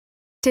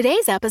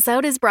Today's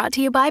episode is brought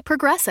to you by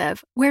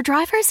Progressive, where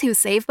drivers who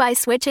save by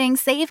switching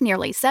save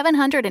nearly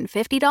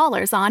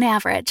 $750 on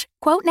average.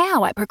 Quote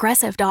now at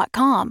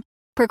Progressive.com.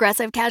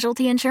 Progressive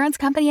Casualty Insurance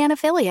Company and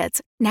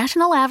Affiliates.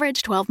 National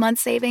average 12-month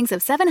savings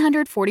of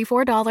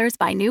 $744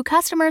 by new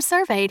customers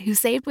surveyed who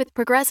saved with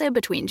Progressive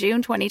between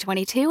June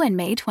 2022 and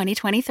May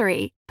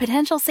 2023.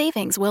 Potential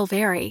savings will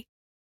vary.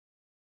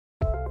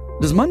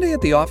 Does Monday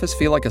at the office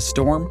feel like a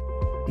storm?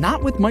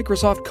 Not with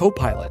Microsoft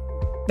Copilot.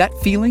 That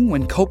feeling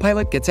when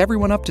Copilot gets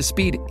everyone up to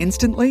speed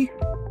instantly?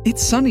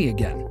 It's sunny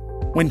again.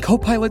 When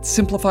Copilot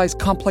simplifies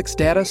complex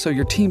data so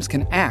your teams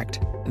can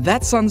act,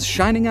 that sun's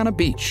shining on a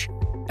beach.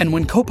 And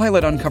when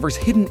Copilot uncovers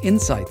hidden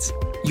insights,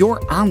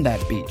 you're on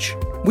that beach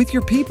with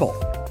your people,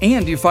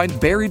 and you find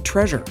buried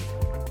treasure.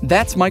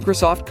 That's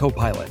Microsoft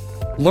Copilot.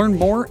 Learn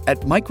more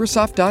at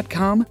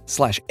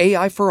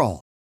Microsoft.com/AI for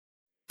all.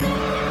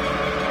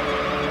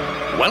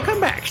 Welcome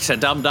back to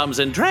Dum-Dums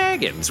and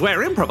Dragons,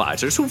 where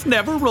improvisers who've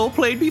never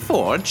roleplayed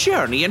before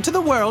journey into the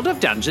world of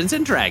Dungeons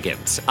and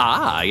Dragons.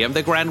 I am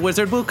the Grand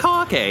Wizard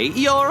Bukake,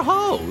 your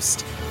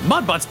host.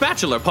 Mudbutt's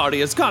bachelor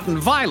party has gotten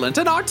violent,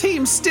 and our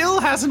team still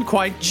hasn't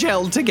quite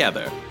gelled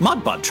together.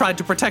 Mudbutt tried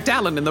to protect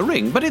Alan in the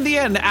ring, but in the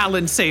end,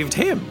 Alan saved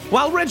him.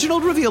 While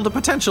Reginald revealed a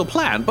potential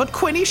plan, but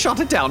Quinny shot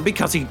it down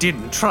because he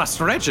didn't trust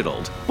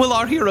Reginald. Will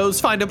our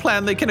heroes find a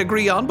plan they can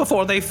agree on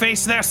before they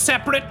face their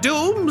separate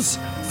dooms?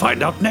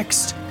 Find out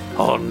next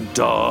on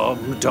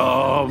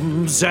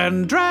Dum-Dums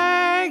and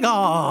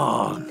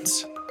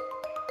Dragons.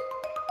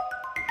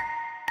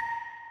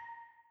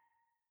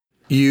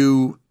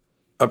 You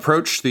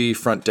approach the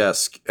front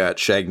desk at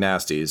Shag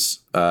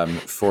Nasty's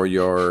for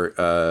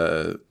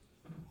your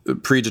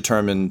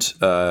predetermined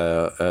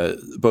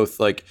both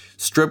like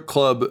strip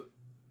club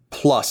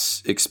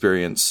plus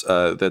experience.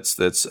 That's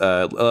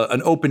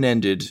an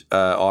open-ended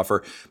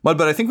offer.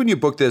 But I think when you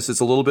book this, it's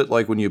a little bit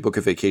like when you book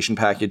a vacation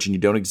package and you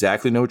don't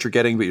exactly know what you're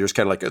getting, but you're just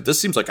kind of like, this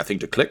seems like a thing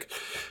to click.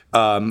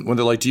 When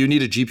they're like, do you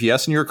need a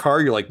GPS in your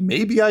car? You're like,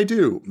 maybe I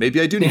do.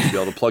 Maybe I do need to be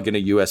able to plug in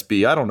a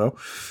USB. I don't know.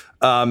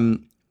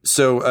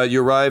 So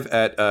you arrive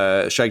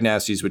at Shag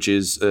Nasty's, which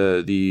is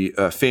the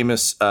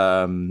famous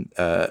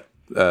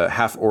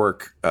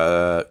half-orc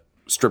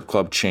strip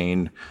club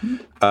chain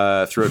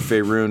throughout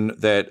Faerun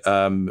that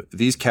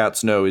these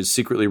cats know is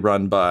secretly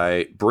run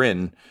by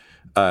Bryn,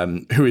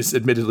 who is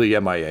admittedly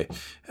MIA.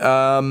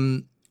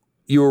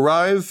 You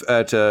arrive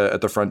at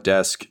the front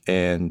desk,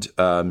 and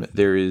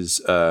there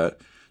is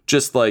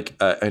just like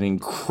an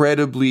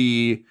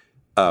incredibly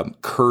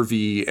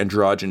curvy,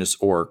 androgynous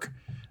orc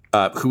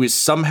who is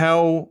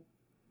somehow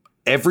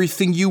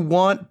everything you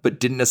want, but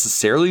didn't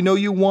necessarily know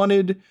you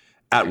wanted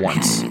at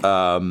once.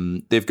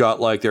 They've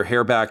got like their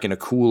hair back in a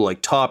cool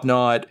like top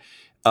knot.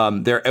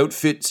 Their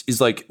outfit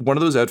is like one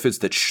of those outfits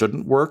that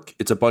shouldn't work.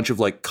 It's a bunch of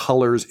like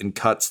colors and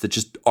cuts that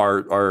just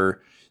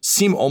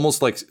seem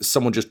almost like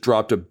someone just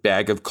dropped a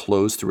bag of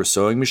clothes through a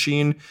sewing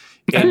machine.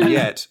 And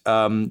yet,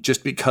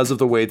 just because of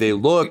the way they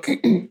look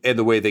and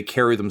the way they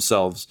carry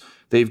themselves,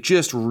 they've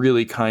just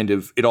really kind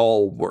of, it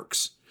all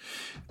works.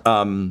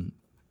 And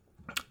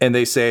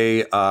they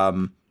say,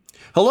 hello,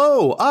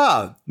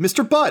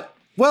 Mr. Butt.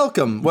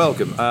 Welcome.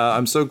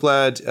 I'm so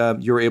glad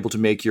you were able to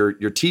make your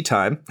tea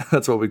time.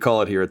 That's what we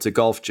call it here. It's a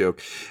golf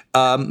joke.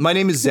 My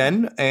name is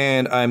Zen,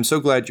 and I'm so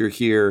glad you're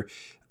here.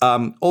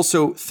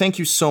 Also, thank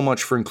you so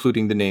much for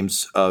including the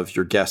names of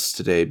your guests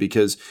today,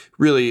 because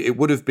really it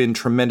would have been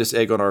tremendous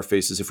egg on our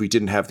faces if we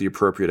didn't have the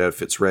appropriate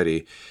outfits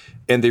ready.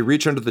 And they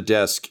reach under the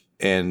desk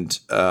and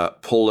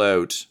pull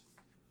out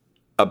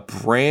a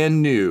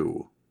brand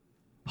new,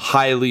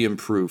 highly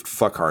improved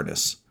fuck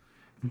harness.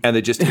 And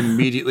they just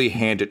immediately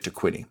hand it to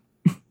Quinny.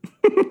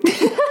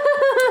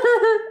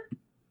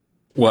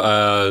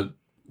 What's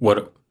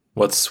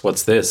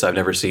this? I've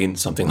never seen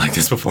something like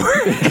this before.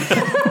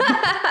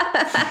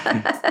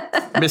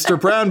 Mr.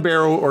 Brown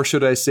Barrow, or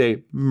should I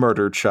say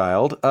murder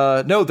child?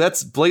 No,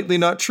 that's blatantly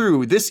not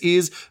true. This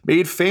is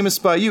made famous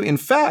by you. In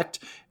fact,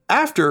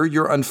 after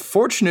your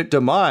unfortunate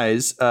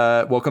demise,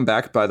 welcome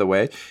back, by the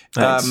way,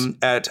 at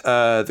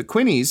the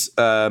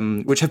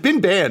Quinnies, which have been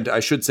banned,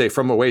 I should say,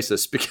 from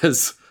Oasis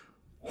because,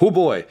 oh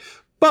boy.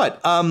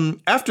 But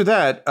after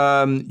that,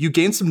 you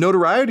gained some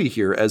notoriety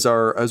here as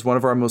one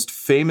of our most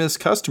famous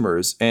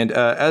customers. And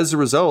as a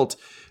result,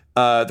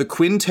 the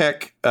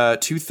Quinn-Tech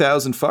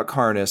 2000 fuck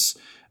harness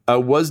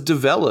was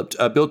developed,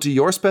 built to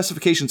your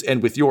specifications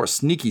and with your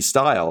sneaky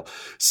style.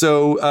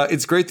 So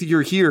it's great that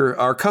you're here.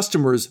 Our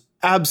customers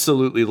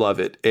absolutely love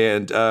it.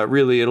 And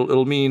really,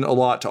 it'll mean a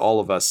lot to all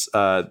of us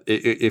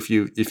if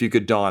you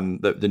could don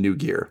the new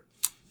gear.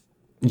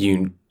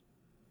 You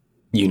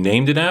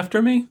named it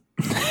after me?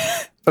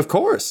 Of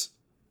course.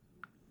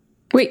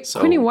 Wait,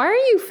 Quinny, why are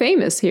you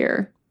famous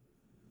here?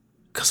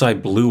 Because I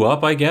blew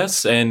up, I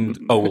guess, and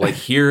like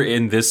here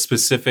in this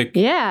specific.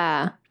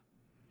 Yeah.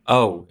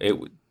 Oh,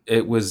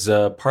 it was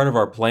part of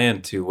our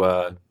plan to.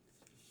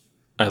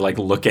 I like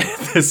look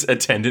at this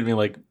attendant and be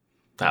like,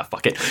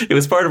 fuck it. It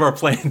was part of our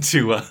plan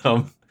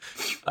to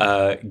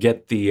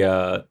get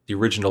the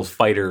original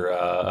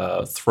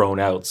fighter thrown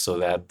out so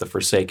that the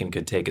Forsaken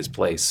could take his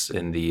place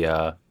in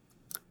the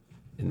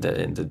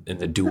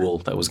duel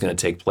that was going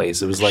to take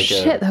place. It was like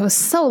that was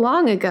so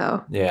long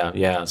ago.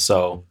 Yeah.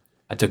 So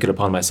I took it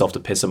upon myself to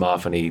piss him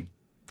off, and he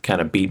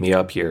kind of beat me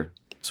up here.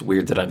 It's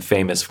weird that I'm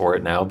famous for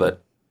it now,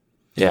 but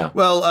yeah.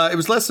 Well, it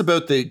was less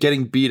about the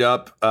getting beat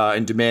up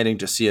and demanding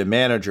to see a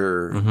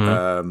manager,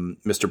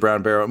 Mr.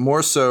 Brown Barrow,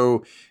 more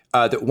so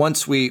that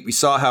once we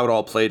saw how it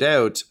all played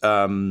out,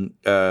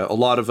 a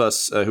lot of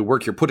us who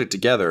work here put it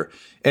together.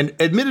 And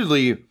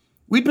admittedly,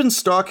 we'd been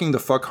stocking the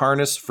fuck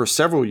harness for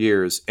several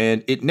years,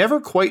 and it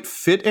never quite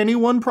fit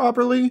anyone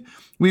properly.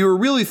 We were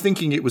really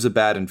thinking it was a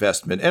bad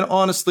investment. And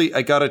honestly,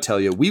 I gotta tell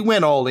you, we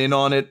went all in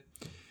on it,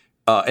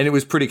 and it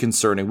was pretty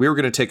concerning. We were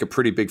going to take a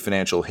pretty big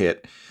financial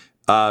hit.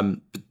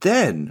 But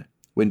then,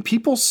 when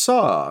people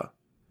saw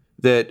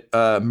that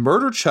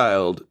Murder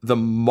Child, the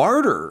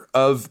martyr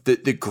of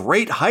the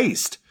great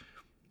heist,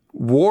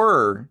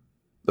 wore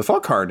the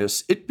fuck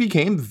harness, it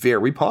became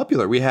very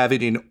popular. We have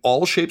it in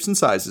all shapes and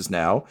sizes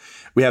now.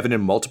 We have it in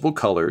multiple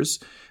colors.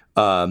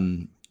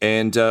 And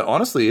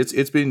honestly,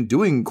 it's been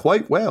doing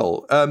quite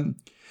well.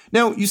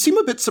 Now, you seem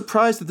a bit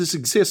surprised that this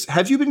exists.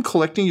 Have you been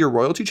collecting your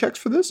royalty checks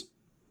for this?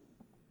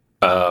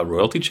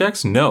 Royalty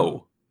checks?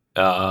 No.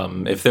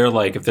 If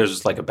there's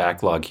just like a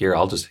backlog here,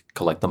 I'll just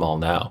collect them all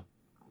now.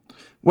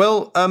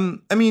 Well,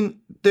 I mean,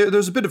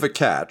 there's a bit of a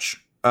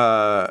catch.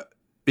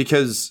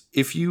 Because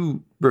if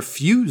you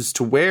refuse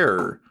to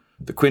wear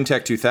the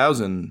Quinn-Tech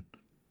 2000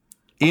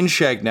 in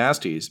Shag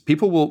Nasties,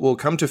 people will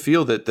come to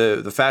feel that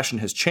the fashion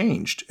has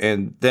changed.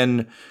 And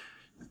then,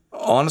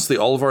 honestly,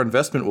 all of our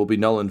investment will be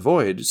null and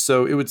void.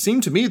 So it would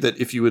seem to me that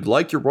if you would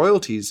like your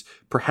royalties,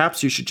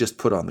 perhaps you should just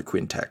put on the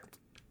Quinn-Tech.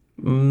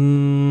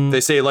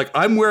 They say, like,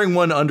 I'm wearing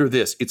one under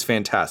this. It's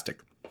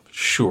fantastic.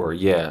 Sure,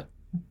 yeah.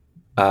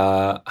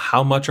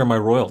 How much are my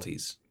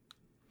royalties?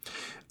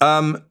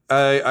 I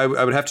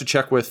would have to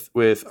check with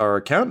our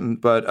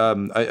accountant, but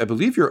I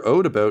believe you're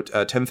owed about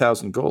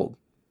 10,000 gold.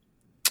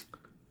 All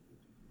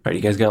right,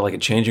 you guys got like a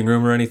changing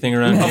room or anything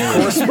around here? Of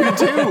course we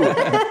do.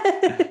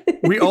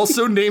 We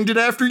also named it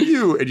after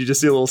you, and you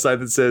just see a little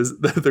sign that says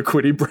the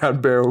Quinny Brown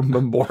Barrow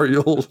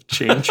Memorial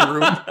Change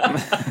Room.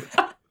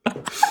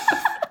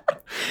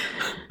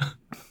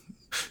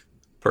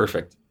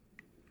 Perfect.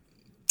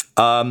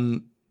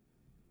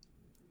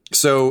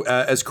 So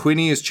as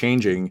Quinny is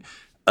changing,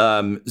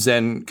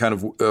 Zen kind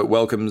of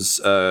welcomes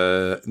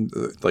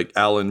like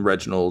Alan,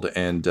 Reginald,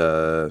 and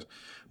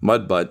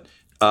Mudbutt.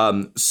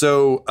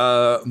 So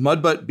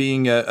Mudbutt,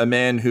 being a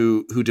man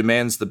who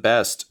demands the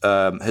best,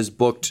 has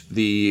booked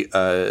the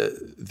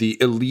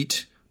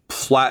elite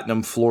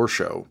platinum floor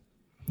show,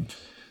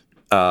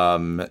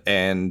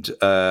 and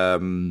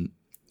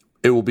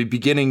it will be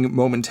beginning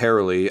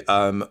momentarily.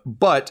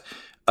 But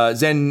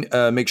Zen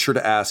makes sure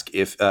to ask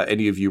if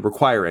any of you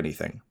require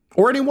anything.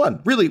 Or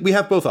anyone. Really, we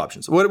have both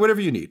options. Whatever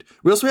you need.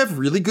 We also have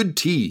really good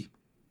tea.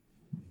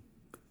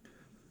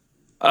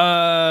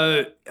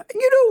 You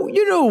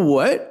know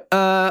what?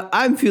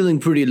 I'm feeling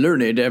pretty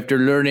learned after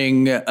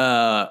learning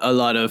a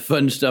lot of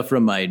fun stuff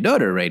from my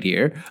daughter right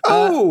here.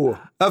 A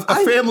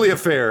family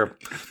affair.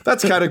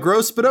 That's kind of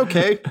gross, but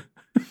okay.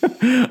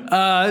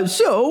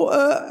 So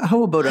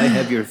how about I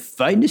have your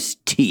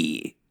finest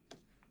tea?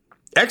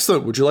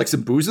 Excellent. Would you like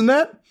some booze in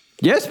that?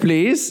 Yes,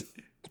 please.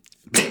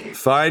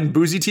 Fine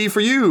boozy tea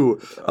for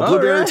you. A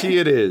blueberry tea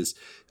it is.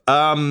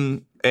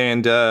 And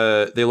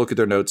they look at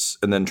their notes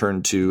and then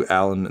turn to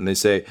Alan and they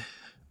say,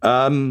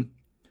 Alan,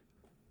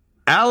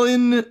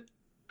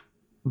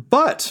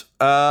 but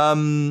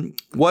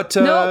what?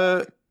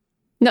 No,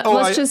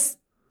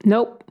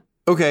 nope.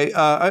 Okay,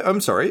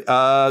 I'm sorry.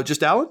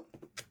 Just Alan,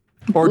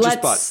 or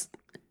just Butt?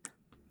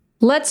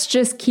 Let's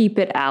just keep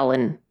it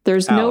Alan.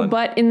 There's no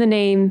Butt in the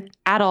name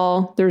at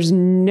all. There's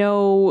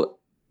no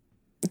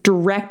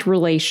direct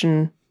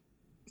relation.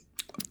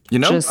 You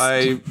know,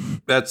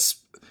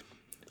 that's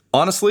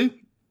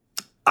honestly,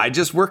 I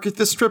just work at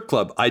this strip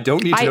club. I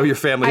don't need to know your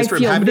family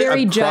history. I feel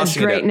very judged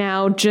right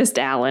now. Just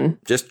Alan.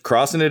 Just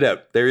crossing it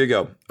out. There you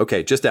go.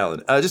 Okay, just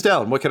Alan. Just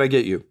Alan, what can I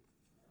get you?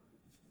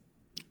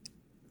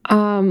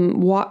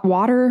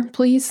 Water,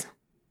 please.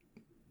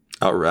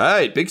 All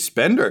right, big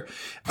spender.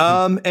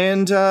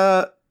 And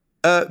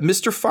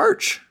Mr.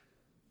 Farch,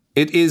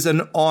 it is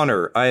an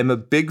honor. I am a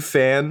big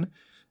fan.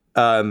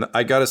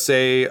 I gotta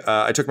say,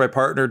 I took my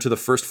partner to the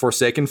first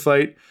Forsaken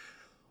fight.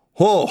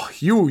 Oh,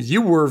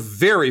 you were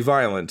very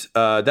violent.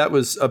 That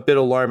was a bit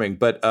alarming,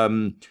 but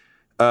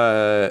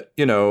they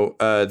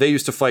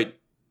used to fight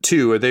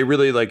too. They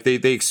really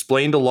they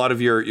explained a lot of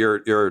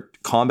your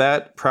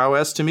combat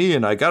prowess to me,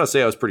 and I gotta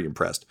say I was pretty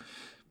impressed.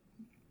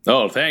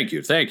 Oh, thank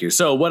you.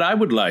 So what I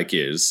would like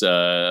is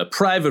a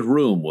private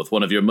room with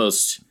one of your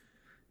most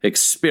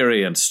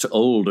experienced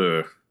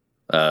older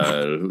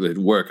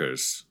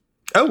workers.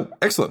 Oh,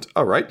 excellent.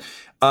 All right.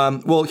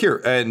 Well,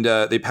 here, and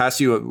they pass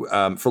you,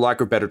 for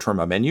lack of a better term,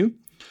 a menu.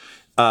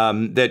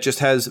 that just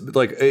has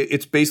like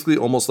it's basically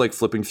almost like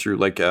flipping through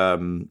like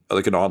an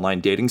online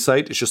dating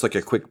site. It's just like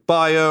a quick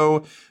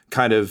bio,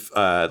 kind of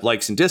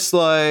likes and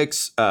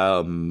dislikes,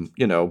 kind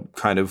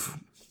of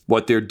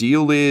what their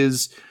deal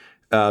is,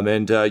 you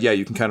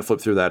can kind of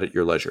flip through that at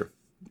your leisure.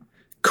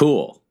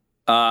 Cool.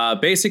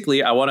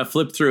 Basically, I want to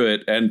flip through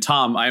it. And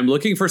Tom, I'm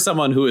looking for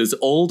someone who is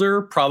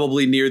older,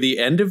 probably near the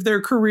end of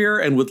their career,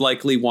 and would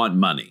likely want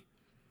money.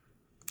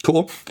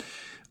 Cool.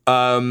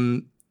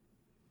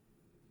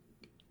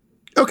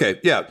 Okay,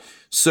 yeah.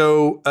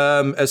 So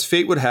as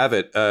fate would have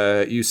it,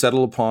 you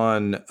settle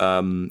upon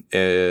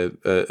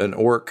an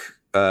orc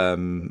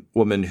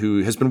woman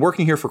who has been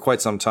working here for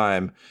quite some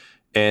time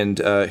and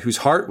whose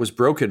heart was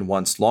broken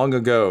once long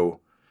ago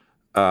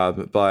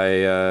by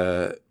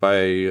a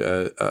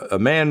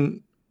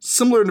man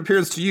similar in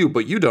appearance to you,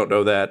 but you don't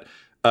know that,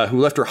 who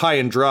left her high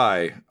and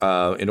dry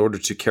in order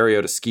to carry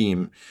out a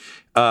scheme.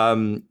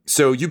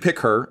 So you pick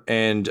her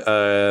and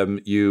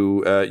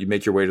you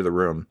make your way to the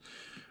room.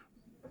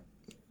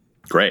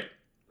 Great.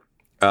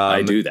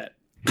 I do that.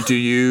 Do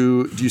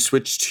you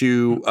switch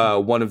to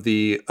one of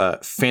the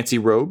fancy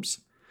robes?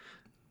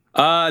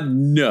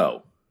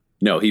 No,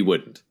 he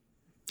wouldn't.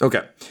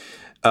 Okay.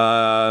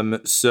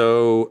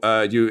 So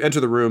you enter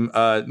the room.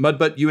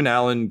 Mudbutt, you and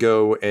Alan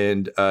go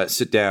and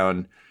sit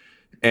down,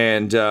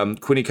 and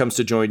Quinny comes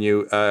to join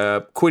you.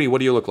 Quinny, what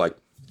do you look like?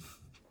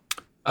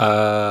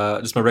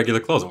 Just my regular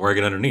clothes. I'm wearing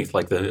it underneath,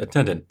 like the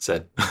attendant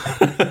said.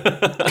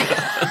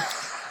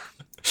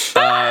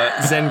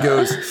 Zen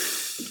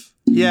goes,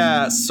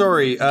 yeah,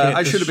 sorry.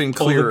 I should have been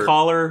clearer. Pull the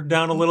collar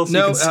down a little so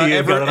you can see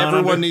it.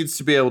 Everyone needs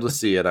to be able to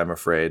see it, I'm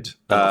afraid.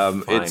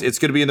 It's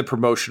going to be in the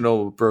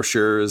promotional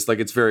brochures. Like,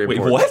 it's very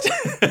important.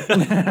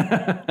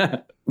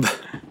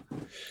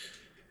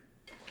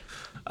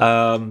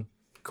 What?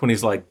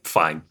 Quinny's like,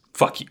 fine,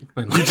 fuck you.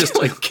 And he just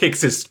like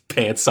kicks his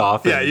pants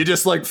off. Yeah, you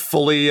just like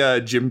fully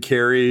Jim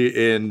Carrey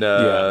in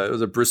it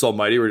was a Bruce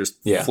Almighty where he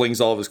just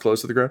flings all of his clothes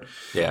to the ground.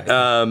 Yeah.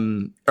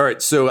 All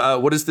right, so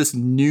what does this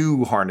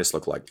new harness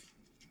look like?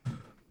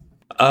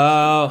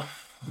 What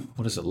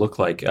does it look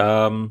like?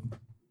 I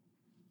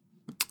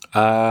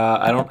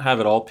don't have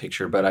it all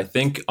pictured, but I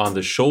think on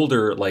the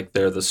shoulder, like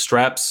they're the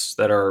straps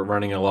that are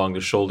running along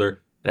the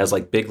shoulder. It has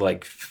like big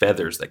like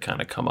feathers that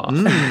kind of come off.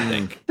 I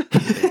think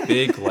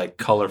big like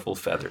colorful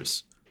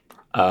feathers.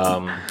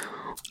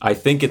 I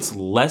think it's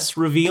less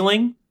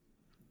revealing,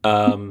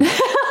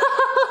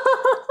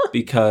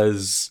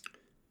 because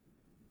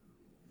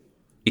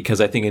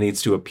I think it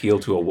needs to appeal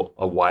to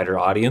a wider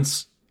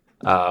audience.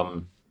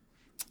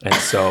 And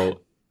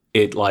so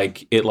it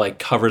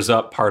covers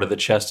up part of the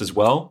chest as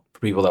well. For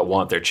people that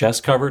want their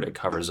chest covered, it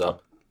covers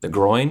up the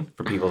groin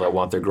for people that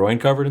want their groin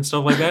covered and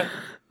stuff like that.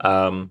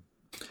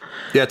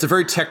 Yeah, it's a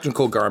very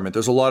technical garment.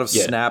 There's a lot of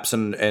snaps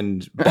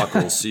and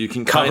buckles, so you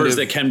can covers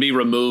that can be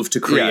removed to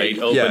create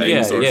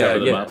openings or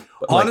cover them up.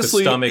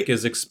 Honestly, like the stomach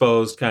is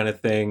exposed, kind of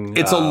thing.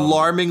 It's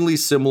alarmingly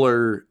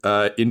similar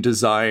in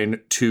design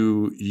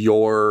to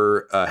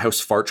your House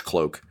Farch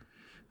cloak.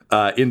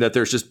 In that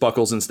there's just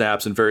buckles and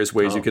snaps and various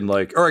ways you can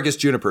like, or I guess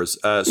junipers,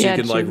 so you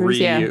can like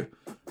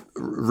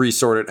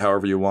resort it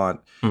however you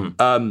want.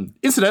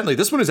 Incidentally,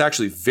 this one is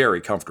actually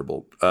very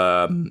comfortable.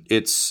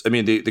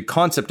 The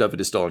concept of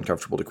it is still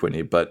uncomfortable to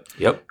Quinny, but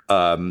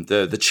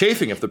the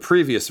chafing of the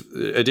previous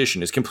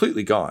edition is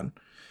completely gone,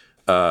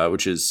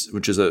 which is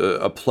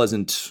a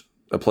pleasant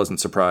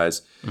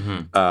surprise.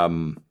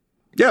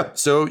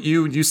 So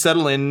you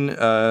settle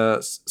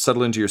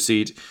into your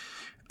seat.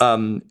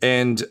 And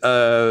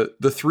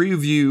the three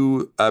of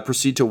you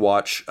proceed to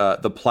watch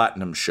the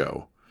Platinum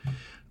Show.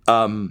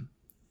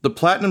 The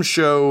Platinum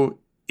Show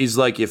is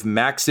like if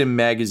Maxim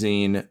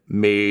magazine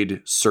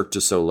made Cirque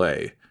du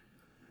Soleil.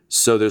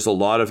 So there's a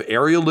lot of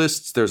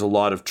aerialists, there's a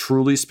lot of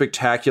truly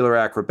spectacular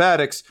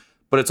acrobatics,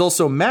 but it's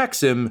also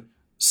Maxim,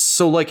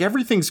 so like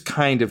everything's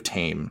kind of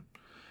tame.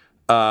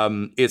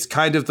 It's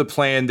kind of the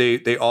plan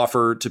they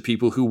offer to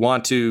people who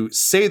want to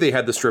say they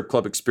had the strip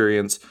club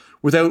experience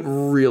without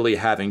really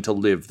having to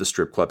live the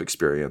strip club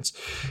experience.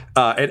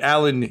 And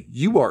Alan,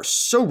 you are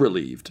so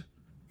relieved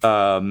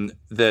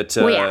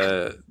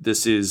that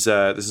this is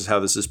how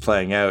this is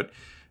playing out.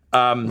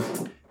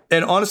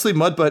 And honestly,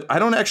 Mudbutt, I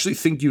don't actually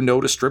think you know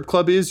what a strip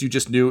club is. You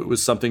just knew it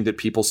was something that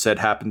people said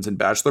happens in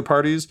bachelor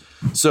parties.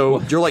 So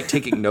you're like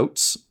taking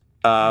notes.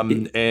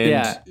 Like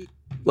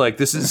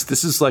this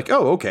is like,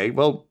 oh, okay,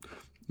 well,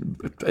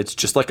 it's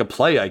just like a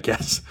play, I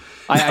guess.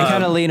 I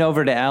kind of lean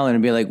over to Alan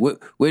and be like,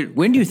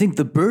 when do you think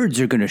the birds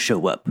are going to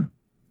show up?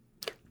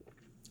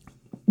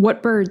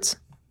 What birds?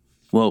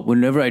 Well,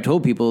 whenever I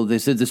told people, they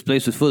said this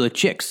place was full of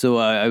chicks. So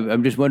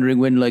I'm just wondering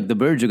when like the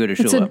birds are going to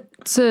show up.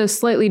 It's a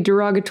slightly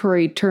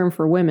derogatory term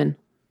for women.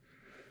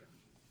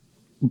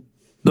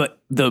 But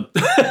the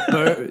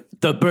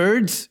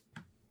birds?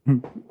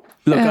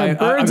 Look,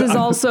 birds is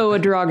also a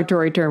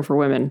derogatory term for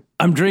women.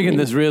 I'm drinking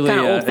this really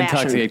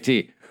intoxicating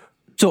tea.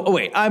 So,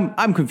 wait,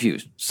 I'm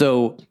confused.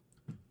 So,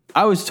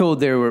 I was told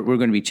there were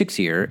going to be chicks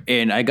here,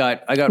 and I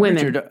got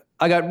women.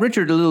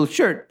 Richard a little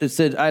shirt that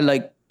said I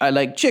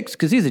like chicks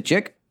because he's a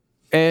chick,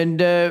 and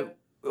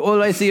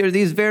all I see are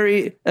these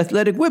very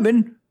athletic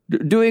women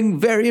doing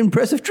very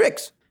impressive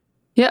tricks.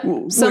 Yep.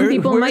 Some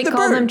people might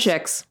call them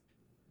chicks.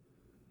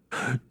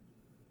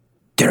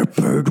 They're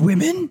bird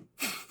women?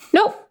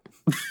 Nope.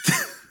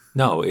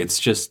 No, it's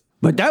just...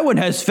 But that one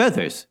has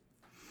feathers.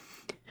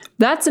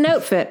 That's an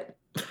outfit.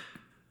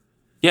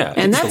 Yeah,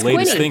 and it's that's the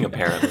latest Quinny. thing,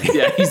 apparently.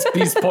 Yeah,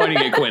 he's pointing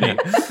at Quinny.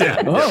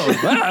 Yeah.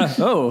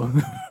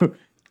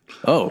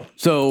 Oh,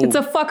 so... It's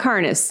a fuck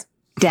harness.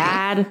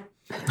 Dad.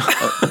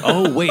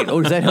 Wait.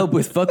 Oh, does that help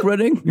with fuck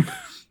running?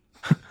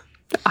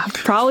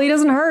 Probably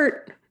doesn't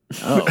hurt.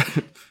 Oh.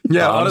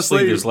 Yeah,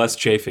 honestly, there's less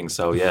chafing,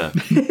 so yeah.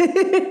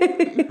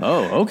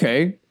 Oh,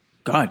 okay.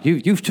 God,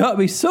 you've taught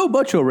me so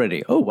much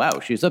already. Oh, wow,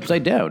 she's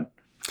upside down.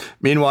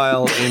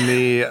 Meanwhile, in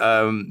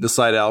the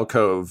side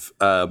alcove,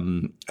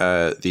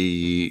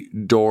 the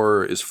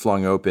door is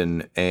flung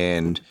open,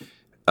 and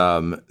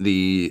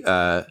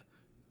the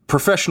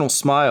professional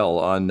smile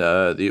on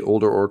the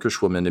older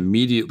orcish woman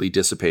immediately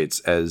dissipates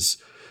as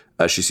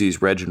she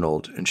sees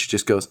Reginald, and she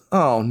just goes,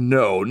 "Oh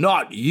no,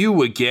 not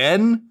you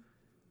again!"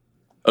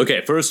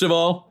 Okay, first of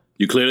all,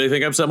 you clearly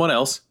think I'm someone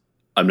else.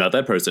 I'm not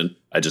that person.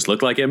 I just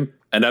look like him,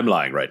 and I'm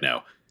lying right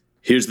now.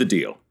 Here's the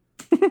deal.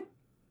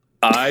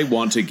 I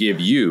want to give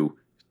you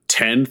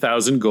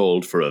 10,000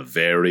 gold for a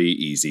very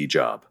easy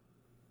job.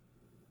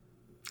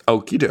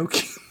 Okie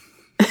dokie.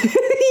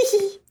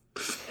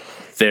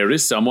 There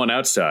is someone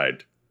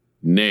outside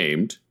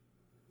named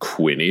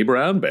Quinny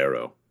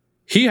Brownbarrow.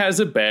 He has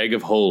a bag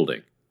of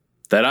holding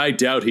that I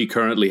doubt he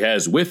currently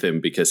has with him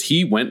because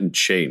he went and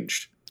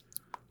changed.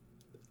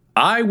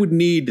 I would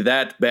need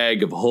that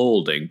bag of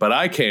holding, but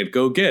I can't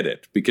go get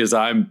it because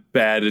I'm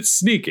bad at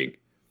sneaking.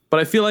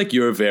 But I feel like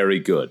you're very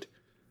good.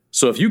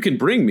 So if you can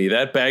bring me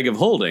that bag of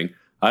holding,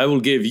 I will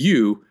give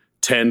you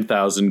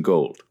 10,000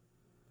 gold.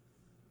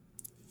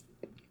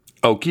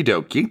 Okie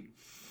dokie.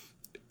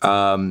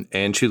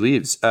 And she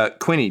leaves.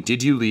 Quinny,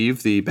 did you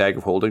leave the bag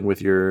of holding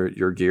with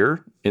your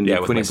gear in the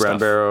Quinny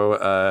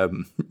Brownbarrow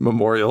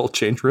Memorial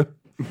change room?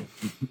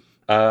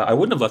 I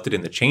wouldn't have left it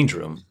in the change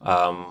room.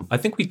 I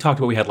think we talked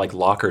about we had like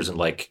lockers and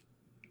like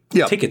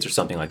tickets or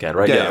something like that,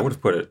 right? Yeah, I would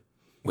have put it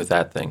with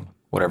that thing,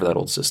 whatever that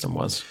old system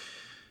was.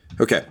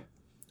 Okay.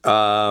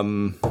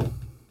 I'm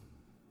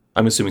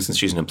assuming since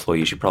she's an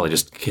employee, she probably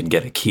just can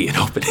get a key and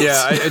open it.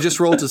 Yeah, I just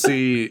rolled to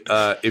see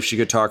if she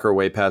could talk her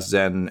way past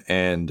Zen,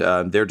 and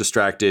they're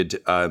distracted,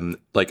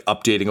 like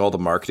updating all the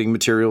marketing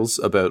materials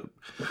about,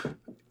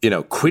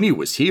 Quinny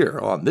was here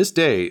on this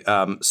day.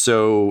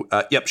 So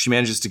she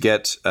manages to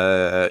get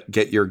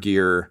your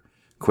gear,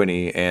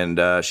 Quinny,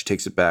 and she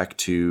takes it back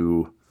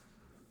to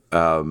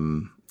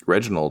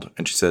Reginald,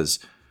 and she says,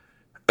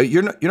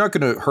 You're not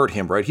going to hurt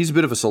him, right? He's a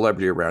bit of a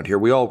celebrity around here.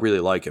 We all really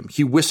like him.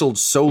 He whistled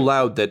so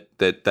loud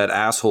that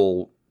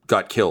asshole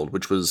got killed,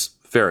 which was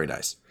very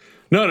nice.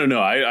 No.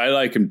 I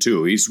like him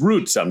too. He's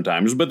rude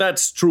sometimes, but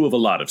that's true of a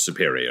lot of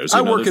superiors.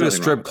 I work at a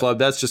strip club.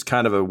 That's just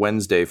kind of a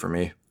Wednesday for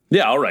me.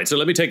 Yeah, all right. So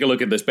let me take a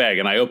look at this bag,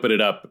 and I open it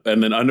up,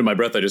 and then under my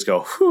breath, I just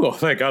go, "Oh,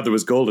 thank God there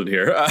was gold in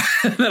here."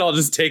 And then I'll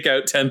just take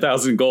out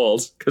 10,000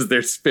 gold because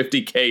there's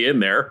 50K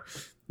in there.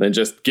 Then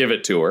just give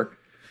it to her.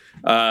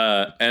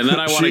 And then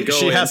I want to go.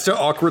 She has to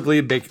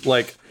awkwardly make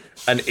like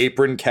an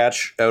apron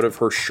catch out of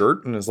her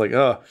shirt, and is like,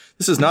 "Oh,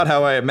 this is not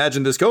how I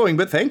imagined this going,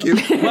 but thank you."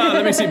 Well,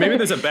 let me see. Maybe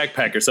there's a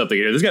backpack or something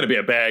here. There's got to be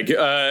a bag, and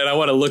I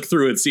want to look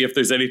through and see if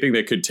there's anything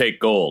that could take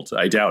gold.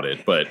 I doubt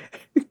it, but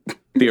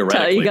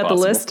theoretically, you got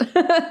possible. the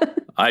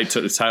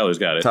list. Tyler's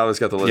got it. Tyler's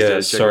got the list. Yeah,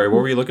 sorry.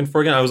 What were you looking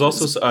for again? I was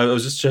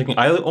just checking.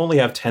 I only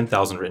have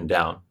 10,000 written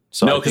down.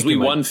 So no, because we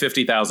won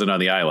 50,000 on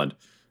the island.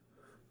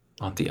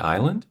 On the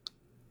island?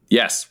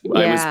 Yes, yeah.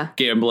 I was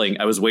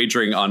gambling. I was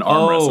wagering on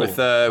arm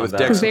wrestling with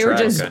Dex. They were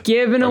just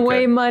giving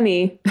away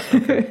money.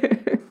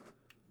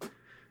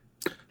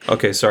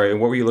 Okay, sorry.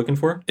 And what were you looking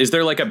for? Is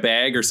there like a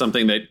bag or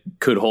something that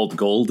could hold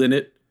gold in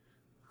it?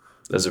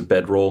 There's a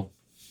bedroll.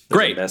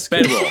 Great,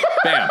 bedroll.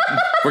 Bam.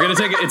 We're gonna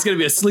take it. It's gonna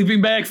be a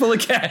sleeping bag full of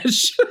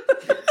cash.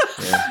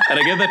 And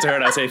I give that to her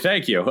and I say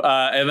thank you.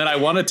 And then I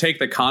want to take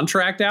the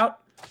contract out,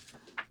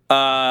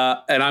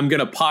 and I'm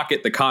gonna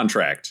pocket the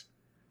contract.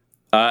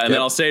 And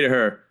then I'll say to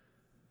her,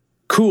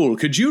 "Cool,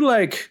 could you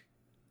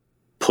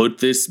put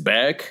this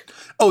back?"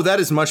 Oh,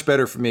 that is much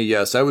better for me.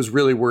 Yes, I was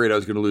really worried I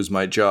was going to lose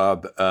my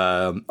job.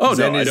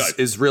 Zen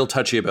is real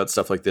touchy about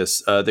stuff like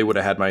this. They would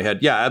have had my head.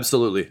 Yeah,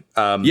 absolutely.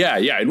 Yeah,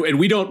 and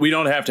we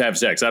don't have to have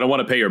sex. I don't want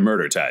to pay your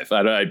murder tithe.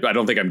 I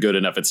don't think I'm good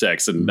enough at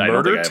sex, and I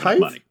don't think I have enough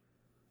money.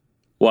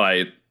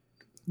 Well,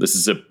 this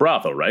is a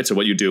brothel, right? So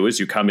what you do is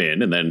you come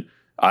in, and then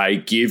I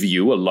give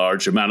you a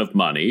large amount of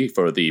money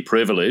for the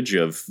privilege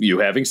of you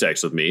having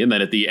sex with me. And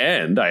then at the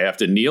end, I have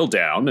to kneel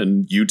down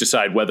and you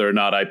decide whether or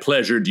not I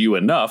pleasured you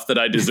enough that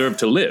I deserve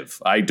to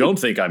live. I don't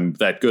think I'm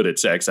that good at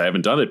sex. I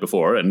haven't done it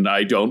before. And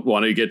I don't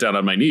want to get down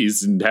on my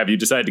knees and have you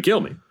decide to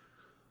kill me.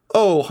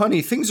 Oh,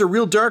 honey, things are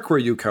real dark where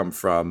you come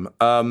from,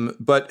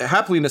 but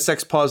happily in a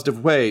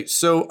sex-positive way.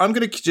 So I'm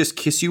going to just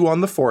kiss you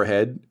on the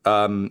forehead,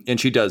 and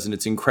she does, and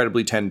it's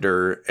incredibly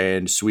tender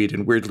and sweet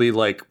and weirdly,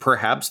 like,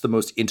 perhaps the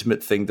most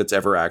intimate thing that's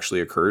ever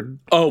actually occurred.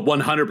 Oh,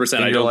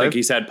 100%. I don't think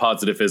he's had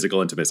positive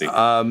physical intimacy.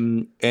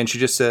 And she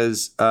just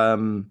says,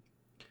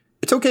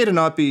 it's okay to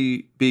not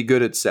be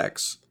good at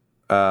sex.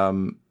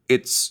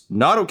 It's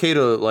not okay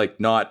to,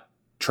 like, not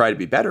try to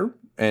be better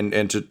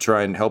and to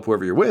try and help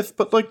whoever you're with,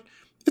 but, like,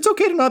 it's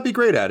okay to not be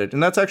great at it.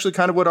 And that's actually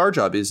kind of what our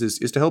job is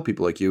to help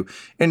people like you.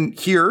 And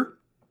here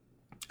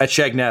at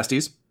Shag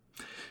Nasties,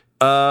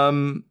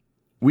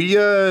 we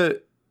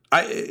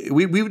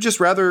would just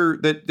rather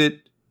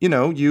that you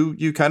know,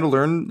 you kind of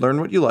learn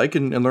what you like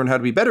and learn how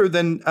to be better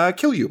than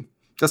kill you.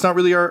 That's not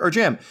really our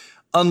jam.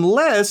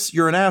 Unless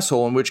you're an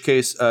asshole, in which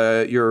case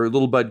your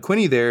little bud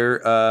Quinny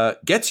there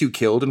gets you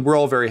killed, and we're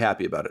all very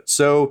happy about it.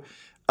 So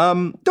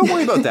don't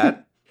worry about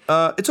that.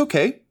 It's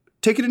okay.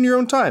 Take it in your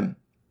own time.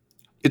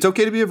 It's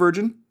okay to be a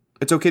virgin.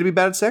 It's okay to be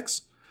bad at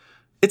sex.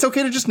 It's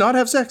okay to just not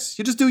have sex.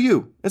 You just do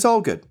you. It's all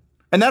good.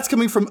 And that's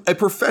coming from a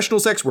professional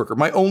sex worker.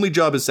 My only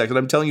job is sex, and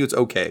I'm telling you it's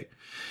okay.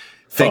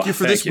 Thank you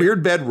for this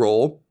weird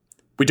bedroll.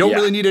 We don't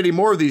really need any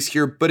more of these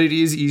here, but it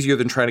is easier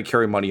than trying to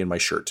carry money in my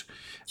shirt.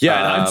 Yeah,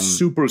 and I'm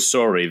super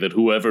sorry that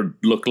whoever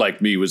looked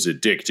like me was a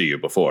dick to you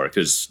before,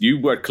 because you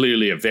were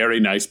clearly a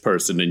very nice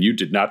person, and you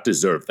did not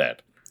deserve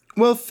that.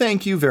 Well,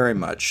 thank you very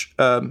much.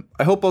 I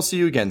hope I'll see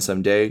you again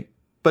someday.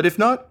 But if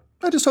not,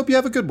 I just hope you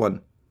have a good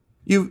one.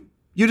 You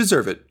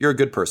deserve it. You're a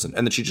good person.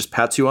 And then she just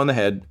pats you on the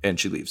head and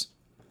she leaves.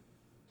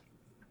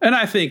 And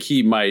I think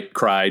he might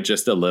cry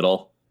just a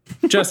little.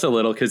 Just a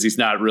little, because he's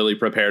not really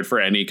prepared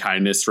for any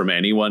kindness from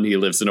anyone. He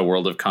lives in a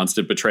world of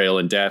constant betrayal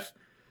and death.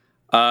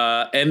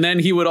 And then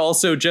he would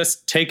also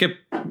just take a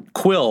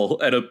quill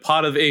and a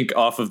pot of ink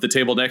off of the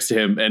table next to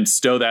him and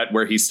stow that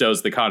where he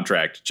stows the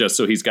contract, just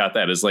so he's got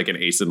that as like an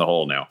ace in the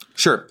hole now.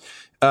 Sure.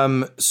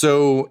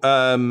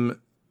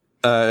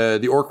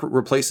 The orc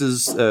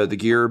replaces the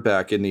gear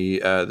back in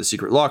the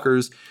secret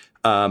lockers.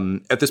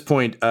 At this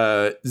point,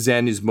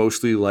 Zen is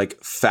mostly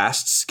like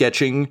fast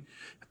sketching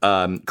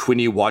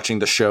Quinny watching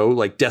the show,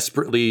 like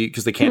desperately,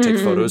 because they can't take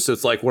photos. So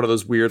it's like one of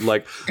those weird,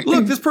 like,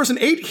 look, this person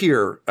ate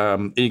here.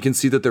 And you can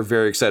see that they're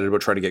very excited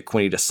about trying to get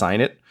Quinny to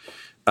sign it.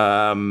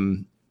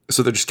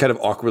 So they're just kind of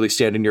awkwardly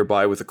standing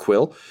nearby with a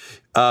quill.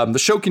 The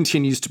show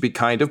continues to be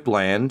kind of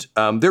bland.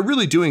 They're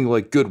really doing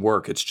like good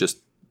work. It's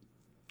just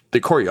the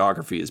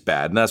choreography is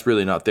bad, and that's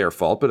really not their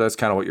fault, but that's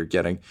kind of what you're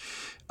getting.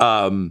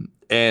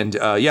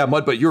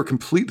 Mudbutt, you're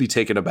completely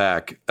taken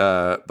aback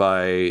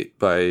by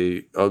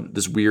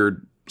this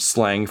weird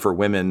slang for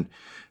women,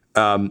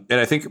 and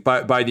I think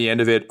by the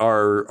end of it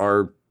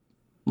are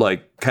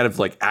like kind of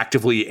like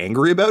actively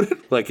angry about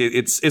it. Like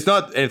it's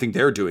not anything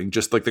they're doing,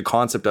 just like the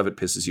concept of it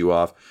pisses you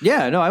off.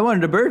 Yeah, no, I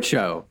wanted a bird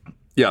show.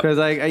 Yeah, because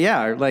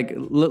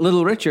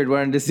little Richard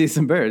wanted to see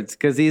some birds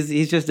because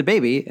he's just a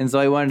baby, and so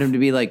I wanted him to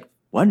be like,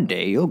 one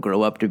day you'll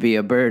grow up to be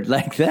a bird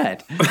like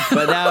that.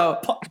 But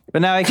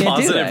now I can't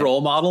do that. Positive role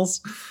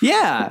models.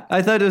 Yeah,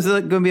 I thought it was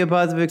going to be a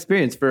positive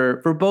experience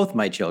for both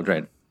my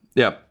children.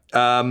 Yeah.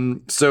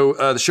 So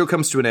the show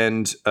comes to an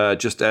end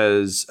just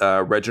as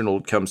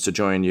Reginald comes to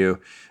join you.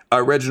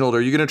 Reginald,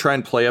 are you going to try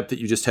and play up that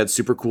you just had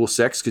super cool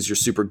sex because you're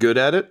super good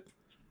at it?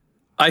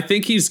 I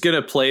think he's going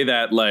to play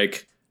that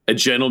like a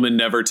gentleman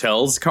never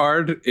tells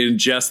card in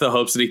just the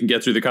hopes that he can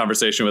get through the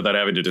conversation without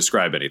having to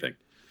describe anything.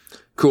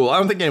 Cool. I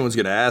don't think anyone's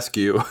going to ask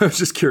you. I was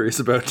just curious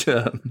about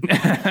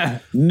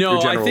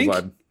no, I think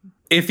vibe.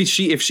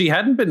 If she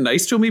hadn't been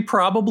nice to him, he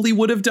probably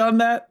would have done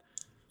that.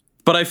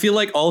 But I feel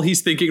like all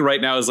he's thinking right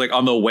now is like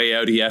on the way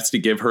out, he has to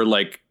give her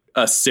like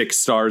a 6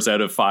 stars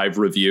out of 5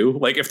 review.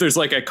 Like if there's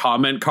like a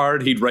comment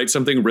card, he'd write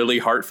something really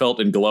heartfelt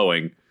and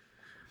glowing.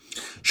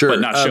 Sure.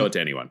 But not show it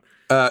to anyone.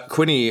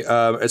 Quinny,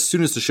 as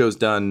soon as the show's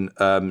done,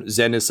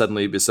 Zen is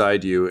suddenly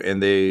beside you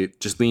and they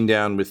just lean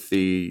down with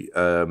the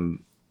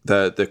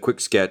quick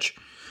sketch,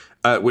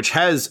 which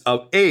has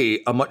a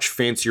much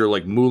fancier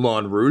like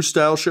Moulin Rouge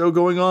style show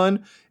going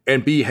on,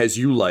 and B has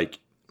you like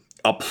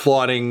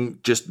applauding,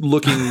 just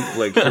looking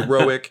like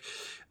heroic.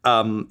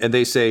 And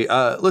they say,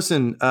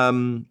 listen,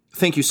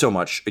 thank you so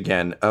much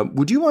again.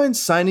 Would you mind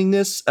signing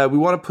this? We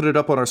want to put it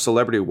up on our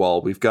celebrity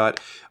wall. We've got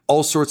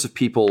all sorts of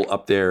people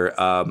up there.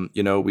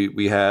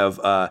 We have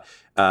the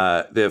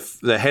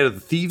head of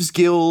the Thieves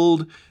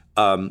Guild.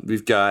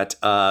 We've got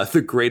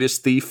the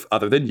greatest thief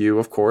other than you,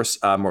 of course,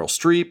 Meryl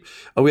Streep.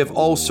 We have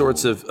all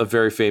sorts of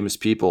very famous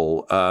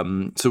people.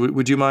 So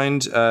would you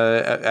mind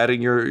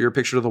adding your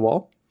picture to the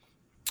wall?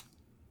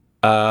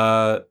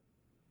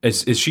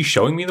 Is she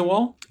showing me the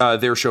wall?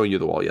 They're showing you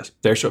the wall, yes.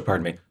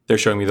 Pardon me. They're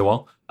showing me the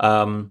wall.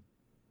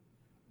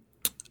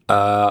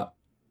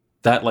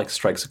 That like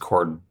strikes a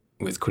chord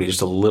with Quinny,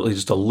 just a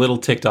little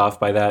ticked off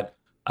by that.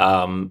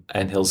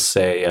 And he'll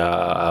say,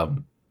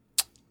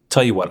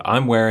 tell you what,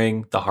 I'm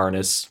wearing the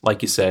harness.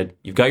 Like you said,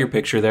 you've got your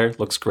picture there.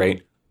 Looks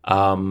great.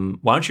 Why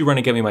don't you run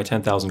and get me my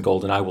 10,000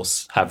 gold and I will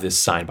have this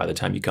signed by the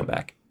time you come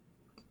back.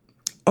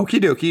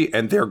 Okie dokie,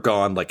 and they're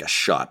gone like a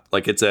shot.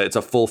 Like it's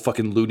a full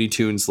fucking Looney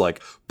Tunes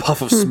like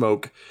puff of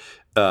smoke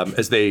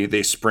as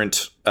they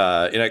sprint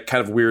in a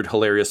kind of weird,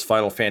 hilarious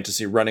Final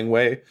Fantasy running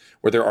way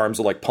where their arms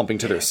are like pumping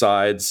to their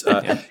sides.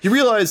 You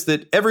realize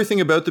that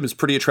everything about them is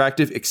pretty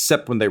attractive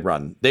except when they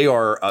run. They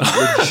are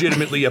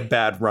legitimately a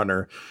bad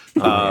runner.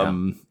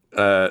 So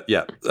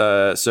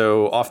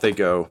off they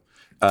go,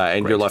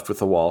 and you're left with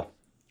the wall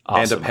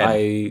and a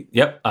pen.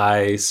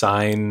 I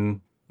sign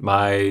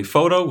my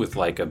photo with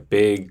like a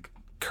big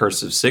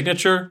cursive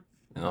signature,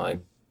 and I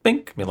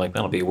think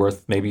that'll be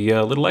worth maybe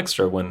a little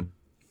extra when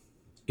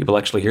people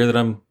actually hear that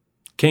I'm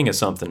king of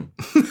something.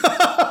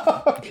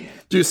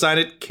 Do you sign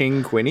it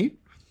King Quinny?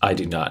 I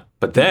do not.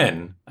 But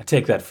then I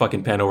take that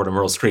fucking pen over to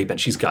Meryl Streep, and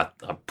she's got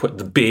put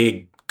the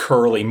big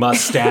curly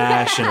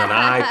mustache and an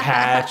eye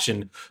patch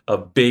and a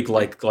big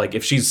like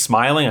if she's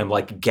smiling, I'm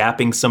like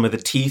gapping some of the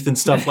teeth and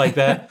stuff like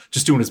that.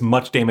 Just doing as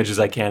much damage as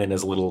I can in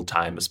as little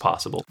time as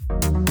possible.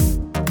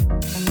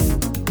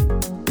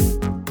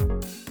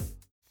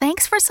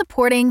 Thanks for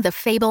supporting the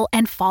Fable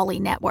and Folly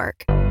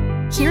Network.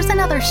 Here's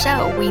another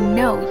show we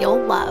know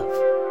you'll love.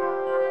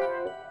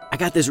 I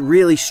got this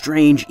really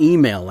strange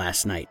email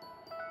last night.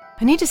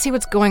 I need to see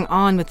what's going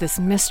on with this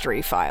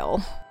mystery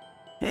file.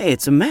 Hey,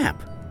 it's a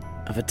map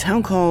of a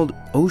town called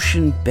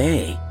Ocean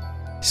Bay.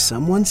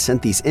 Someone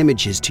sent these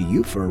images to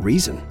you for a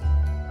reason.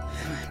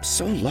 I'm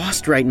so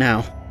lost right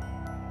now.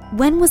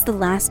 When was the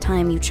last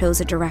time you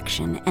chose a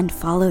direction and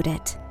followed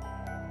it?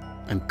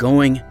 I'm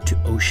going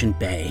to Ocean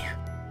Bay.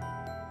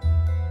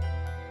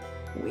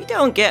 We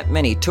don't get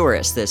many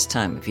tourists this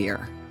time of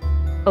year.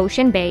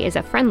 Ocean Bay is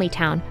a friendly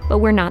town, but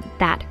we're not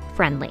that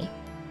friendly.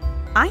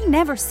 I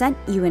never sent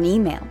you an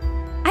email.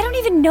 I don't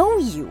even know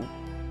you.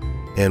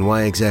 And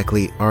why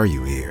exactly are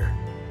you here?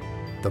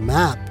 The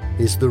map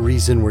is the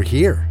reason we're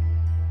here.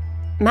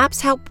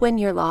 Maps help when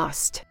you're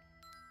lost.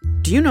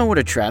 Do you know what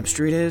a trap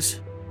street is?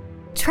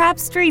 Trap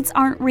streets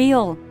aren't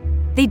real.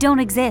 They don't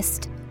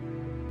exist.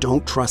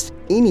 Don't trust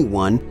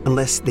anyone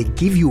unless they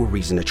give you a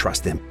reason to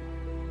trust them.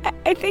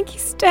 I think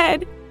he's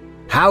dead.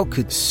 How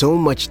could so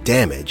much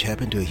damage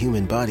happen to a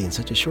human body in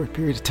such a short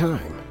period of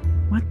time?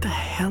 What the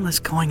hell is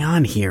going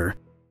on here?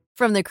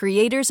 From the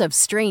creators of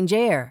Strange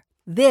Air,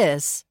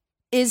 this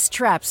is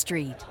Trap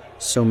Street.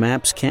 So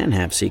maps can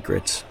have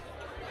secrets.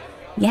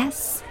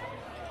 Yes.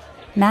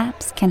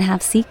 Maps can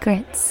have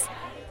secrets.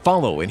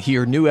 Follow and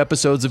hear new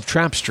episodes of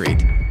Trap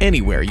Street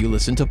anywhere you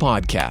listen to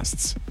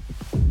podcasts.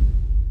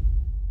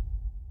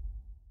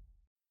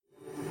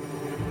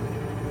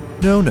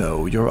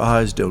 No, your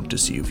eyes don't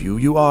deceive you.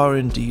 You are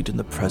indeed in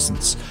the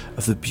presence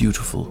of the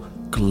beautiful,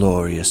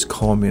 glorious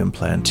Cormian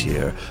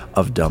Plantier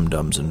of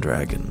Dum-Dums and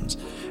Dragons.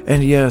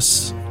 And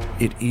yes,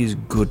 it is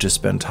good to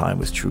spend time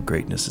with true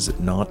greatness, is it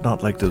not?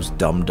 Not like those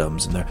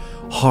Dum-Dums and their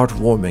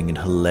heartwarming and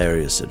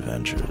hilarious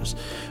adventures.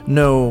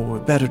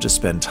 No, better to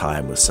spend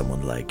time with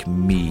someone like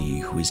me,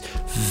 who is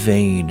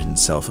vain and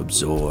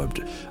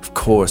self-absorbed. Of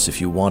course,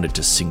 if you wanted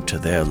to sink to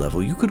their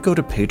level, you could go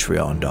to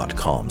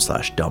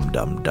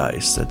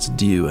patreon.com/dumdumdice, that's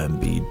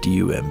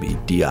DUMBDICE,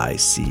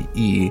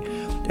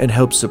 and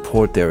help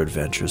support their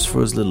adventures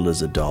for as little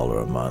as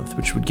 $1 a month,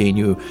 which would gain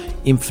you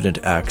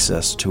infinite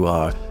access to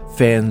our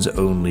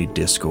fans-only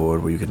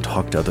Discord, where you can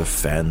talk to other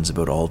fans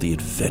about all the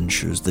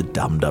adventures the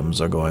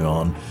Dum-Dums are going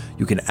on.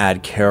 You can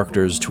add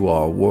characters to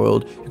our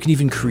world. You can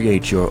even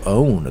create your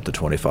own at the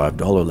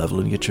 $25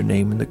 level and get your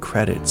name in the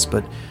credits.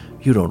 But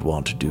you don't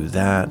want to do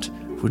that.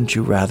 Wouldn't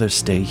you rather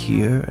stay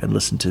here and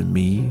listen to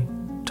me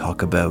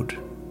talk about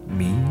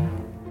me?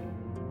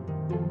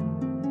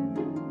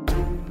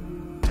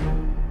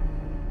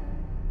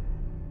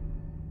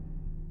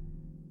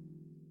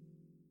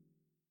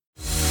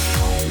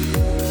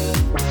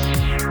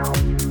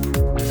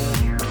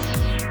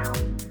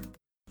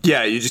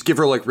 Yeah, you just give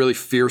her like really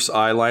fierce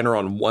eyeliner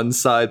on one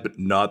side, but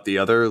not the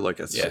other. Like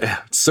it's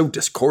so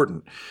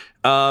discordant.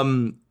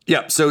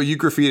 So you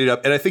graffiti it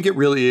up, and I think it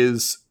really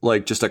is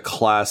like just a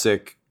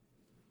classic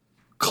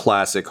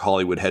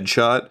Hollywood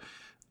headshot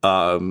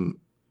of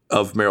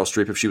Meryl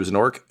Streep if she was an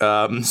orc.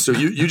 So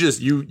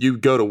you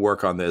go to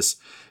work on this,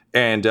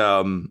 and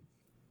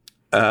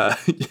I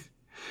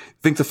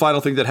think the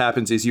final thing that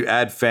happens is you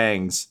add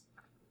fangs,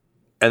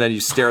 and then you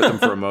stare at them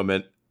for a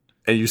moment.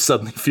 And you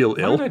suddenly feel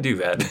ill. Why did I do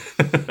that?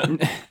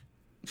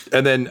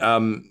 And then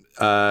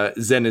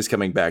Zen is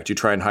coming back. Do you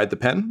try and hide the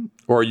pen?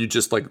 Or are you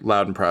just like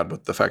loud and proud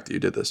with the fact that you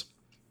did this?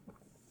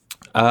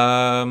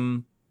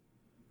 I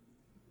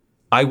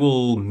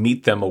will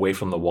meet them away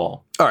from the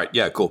wall. All right.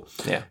 Yeah, cool.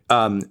 Yeah.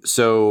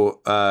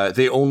 So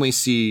they only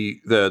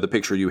see the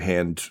picture you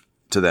hand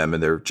to them,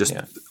 and they're just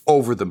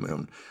over the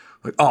moon.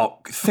 Like, oh,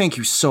 thank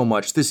you so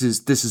much. This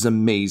is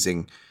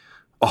amazing.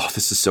 Oh,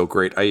 this is so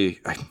great. I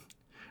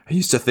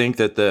used to think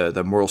that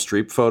the Meryl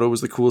Streep photo was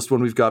the coolest one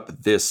we've got,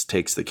 but this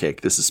takes the cake.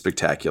 This is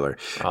spectacular.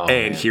 Oh,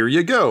 and here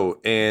you go.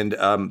 And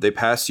they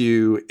pass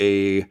you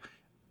a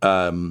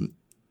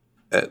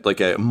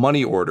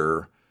money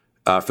order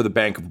for the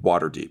Bank of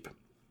Waterdeep.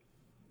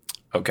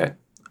 Okay.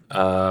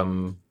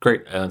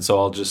 Great. And so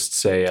I'll just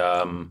say,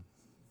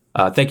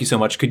 thank you so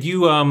much. Could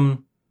you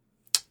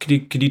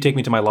could you take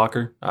me to my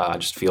locker? I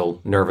just feel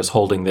nervous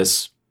holding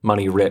this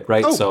money writ,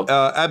 right?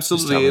 Oh,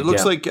 absolutely. It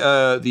looks like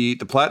the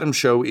Platinum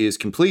show is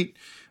complete.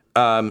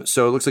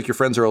 So it looks like your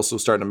friends are also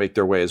starting to make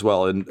their way as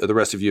well. And the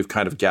rest of you have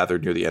kind of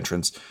gathered near the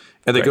entrance.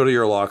 And they go to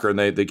your locker and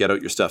they get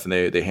out your stuff and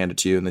they hand it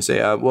to you and they say,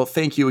 well,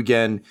 thank you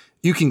again.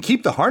 You can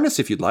keep the harness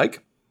if you'd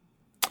like.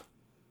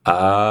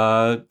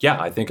 Yeah,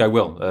 I think I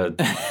will.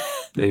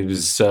 It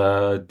was,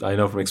 I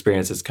know from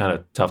experience, it's kind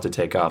of tough to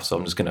take off. So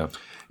I'm just going to.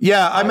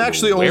 Yeah, I'm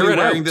actually only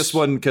wearing this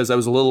one because I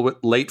was a little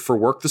bit late for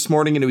work this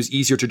morning and it was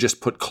easier to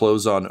just put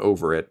clothes on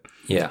over it.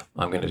 Yeah,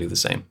 I'm going to do the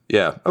same.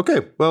 Yeah.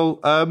 Okay.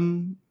 Well,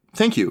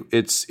 thank you.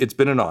 It's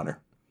been an honor.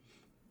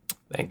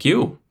 Thank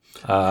you.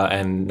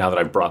 And now that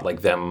I've brought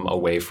like them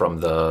away from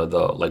the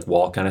like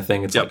wall kind of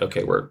thing, it's like,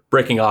 okay, we're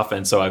breaking off.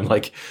 And so I'm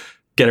like,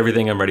 get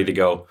everything. I'm ready to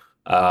go.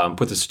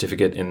 Put the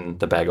certificate in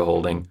the bag of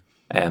holding.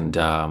 And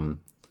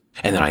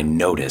then I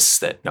notice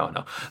that,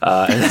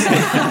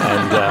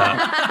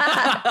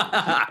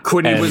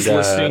 Quinny was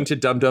listening to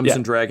Dum Dums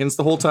and Dragons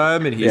the whole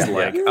time. And he's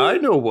like, I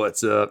know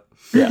what's up.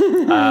 Yeah.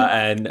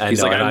 And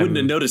he's like, I wouldn't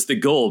have noticed the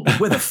gold, but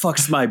where the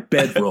fuck's my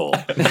bedroll?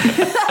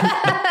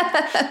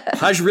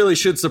 I really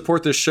should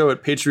support this show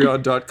at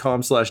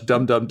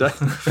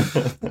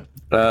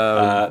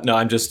patreon.com/dumdumdum. No,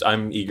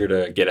 I'm eager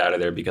to get out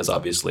of there because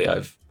obviously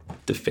I've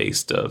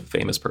defaced a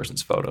famous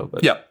person's photo.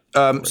 But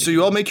so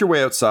you all make your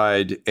way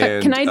outside.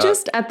 And can I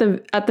just at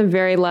the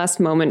very last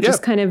moment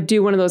just kind of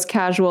do one of those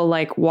casual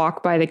like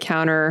walk by the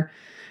counter,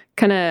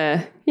 kind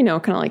of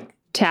like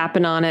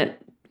tapping on it,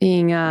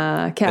 being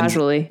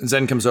casually. And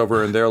Zen comes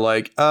over and they're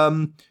like,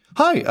 hi,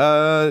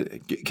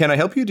 can I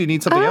help you? Do you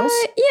need something else?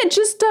 Yeah,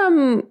 just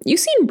you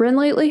seen Bryn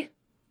lately?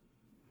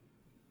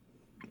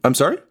 I'm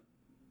sorry?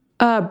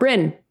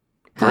 Bryn.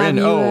 She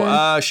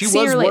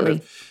was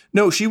lately?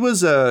 She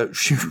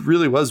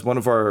really was one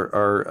of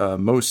our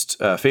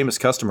most famous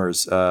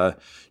customers.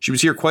 She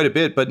was here quite a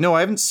bit, but no, I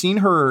haven't seen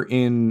her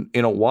in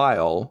a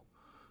while.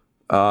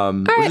 All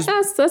right,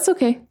 that's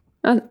okay.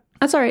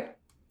 That's all right.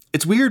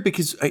 It's weird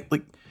because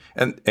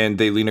and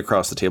they lean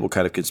across the table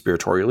kind of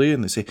conspiratorially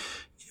and they say,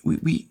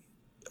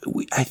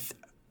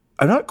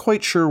 I'm not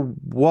quite sure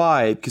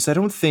why, because I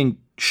don't think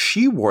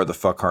she wore the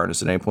fuck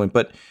harness at any point,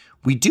 but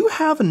we do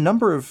have a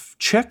number of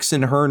checks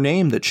in her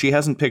name that she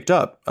hasn't picked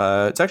up.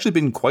 It's actually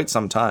been quite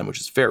some time, which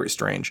is very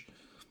strange.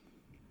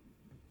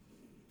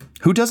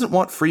 Who doesn't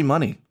want free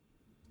money?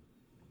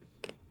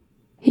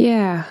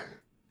 Yeah.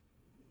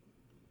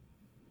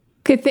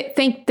 Okay,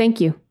 thank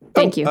you.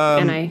 Thank you.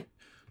 And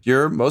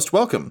you're most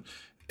welcome.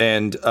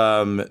 And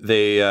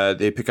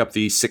they pick up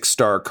the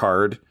 6-star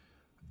card.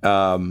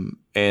 And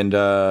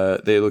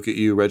they look at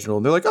you, Reginald,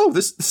 and they're like, oh,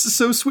 this is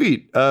so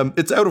sweet.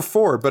 It's out of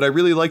 4, but I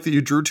really like that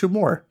you drew 2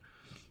 more.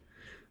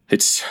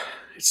 It's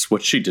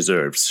what she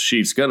deserves.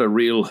 She's got a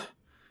real...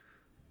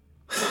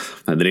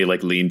 And then he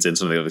like leans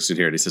into the other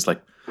here and he says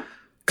like,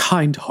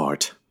 kind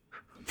heart.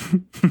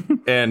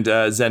 And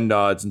Zen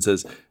nods and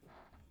says,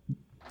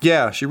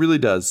 yeah, she really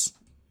does.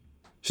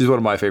 She's one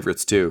of my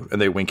favorites too.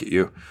 And they wink at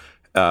you.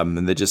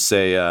 And they just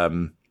say,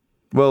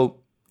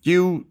 well,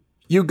 you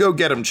go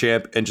get him,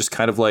 champ, and just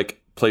kind of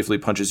like playfully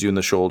punches you in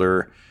the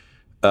shoulder.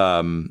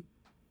 In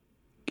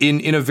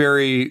a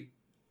very,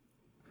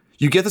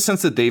 you get the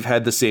sense that they've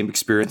had the same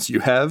experience you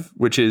have,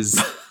 which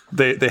is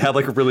they had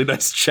like a really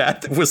nice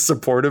chat that was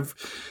supportive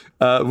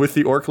with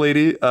the orc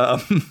lady.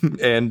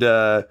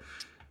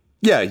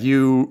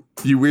 You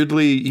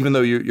weirdly, even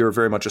though you're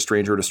very much a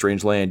stranger in a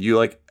strange land, you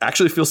like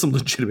actually feel some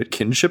legitimate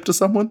kinship to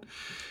someone.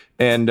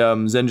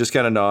 And Zen just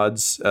kind of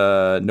nods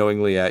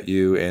knowingly at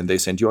you, and they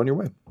send you on your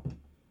way.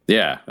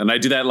 Yeah, and I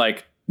do that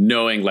like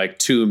knowing like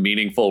 2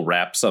 meaningful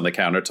raps on the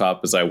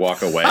countertop as I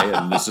walk away,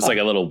 and there's just like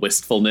a little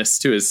wistfulness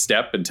to his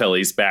step until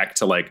he's back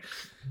to like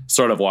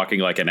sort of walking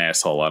like an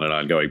asshole on an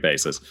ongoing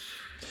basis.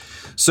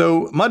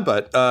 So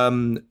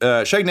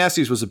Mudbutt, Shag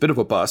Nasty's was a bit of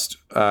a bust.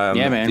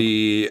 Yeah, man.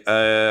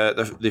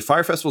 The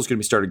Fire Festival is going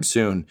to be starting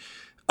soon.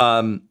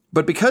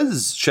 But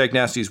because Shag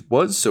Nasty's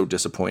was so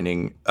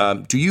disappointing,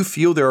 do you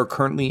feel there are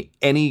currently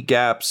any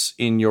gaps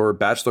in your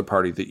bachelor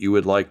party that you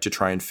would like to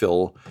try and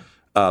fill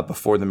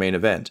before the main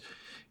event?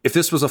 If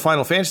this was a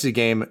Final Fantasy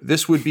game,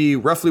 this would be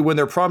roughly when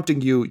they're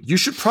prompting you, you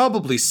should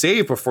probably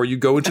save before you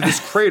go into this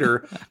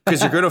crater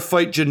because you're going to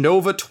fight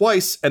Genova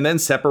twice and then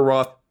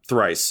Sephiroth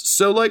thrice.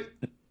 So, like...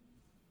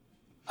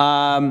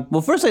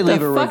 well, first I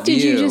leave a review. The fuck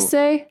did you just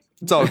say?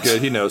 It's all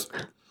good. He knows.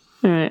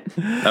 All right.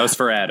 That was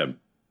for Adam.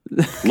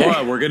 Okay.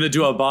 Laura, we're going to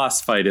do a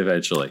boss fight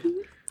eventually.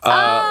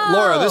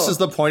 Laura, this is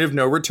the point of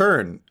no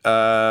return.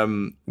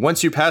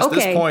 Once you pass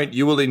this point,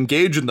 you will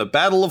engage in the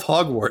Battle of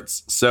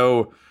Hogwarts.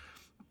 So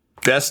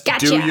best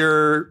do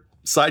your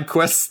side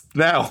quests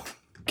now.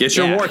 Get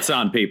your warts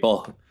on,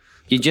 people.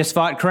 You just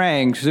fought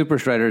Krang, Super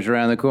Shredders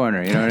around the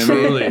corner. You know what I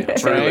mean?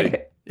 Truly.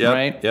 Yep,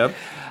 right? Yep.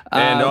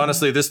 And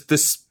honestly,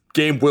 this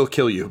game will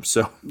kill you.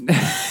 So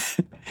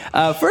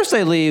first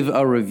I leave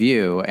a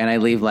review, and I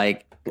leave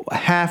like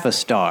half a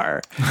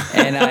star,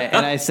 and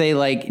I say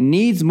like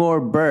needs more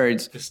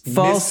birds.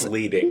 False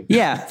misleading.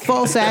 Yeah,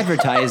 false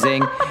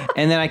advertising.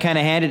 And then I kind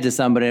of hand it to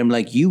somebody. And I'm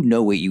like, you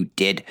know what you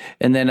did,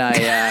 and then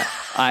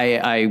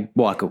I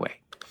walk away.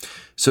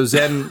 So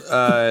Zen,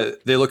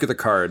 they look at the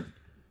card,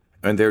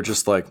 and they're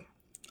just like,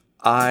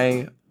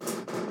 I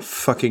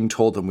fucking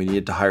told them we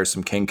needed to hire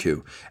some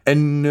Kenku,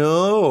 and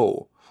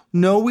no,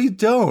 we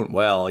don't.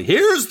 Well,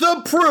 here's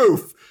the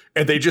proof.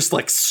 And they just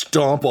like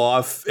stomp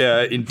off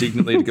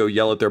indignantly to go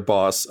yell at their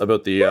boss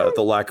about the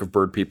lack of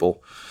bird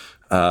people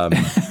at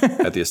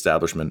the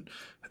establishment.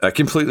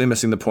 Completely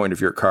missing the point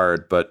of your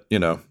card, but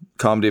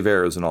comedy of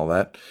errors and all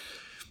that.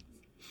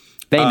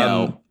 They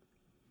know.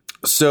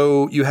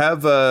 So you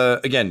have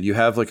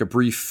like a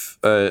brief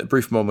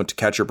moment to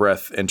catch your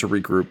breath and to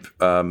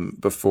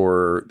regroup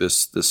before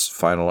this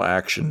final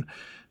action.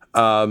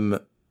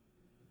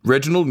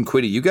 Reginald and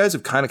Quiddy, you guys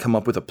have kind of come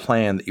up with a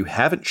plan that you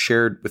haven't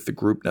shared with the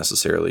group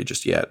necessarily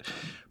just yet,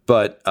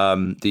 but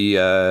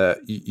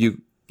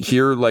you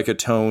hear like a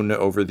tone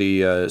over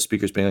the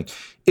speakers being like,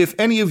 if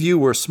any of you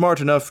were smart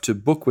enough to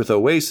book with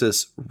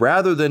Oasis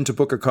rather than to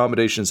book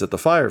accommodations at the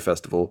Fire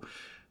Festival,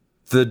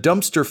 the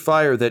dumpster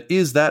fire that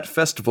is that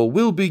festival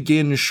will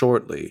begin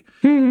shortly.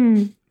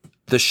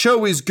 The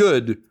show is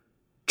good.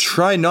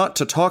 Try not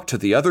to talk to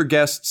the other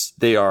guests.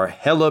 They are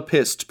hella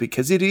pissed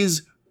because it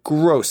is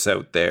gross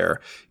out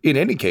there. In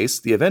any case,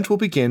 the event will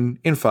begin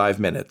in 5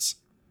 minutes.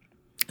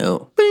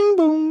 Oh. Bing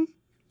boom.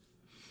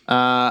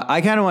 I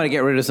kind of want to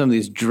get rid of some of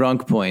these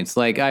drunk points.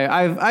 Like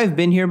I've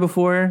been here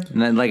before,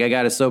 and then like I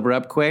got to sober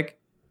up quick.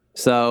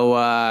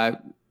 So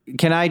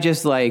can I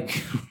just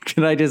like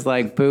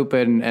poop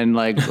and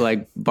like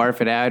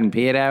barf it out and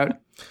pee it out?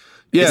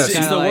 Yeah,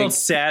 it's the world's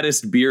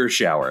saddest beer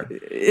shower.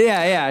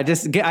 Yeah.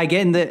 I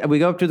get in we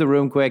go up to the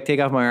room quick, take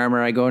off my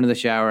armor, I go into the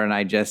shower, and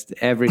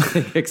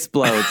everything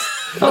explodes.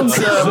 Oh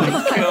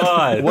my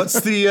God! What's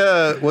the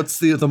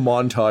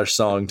montage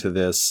song to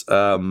this?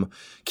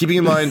 Keeping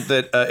in mind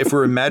that if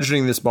we're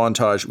imagining this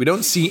montage, we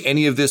don't see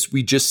any of this.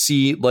 We just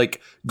see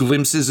like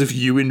glimpses of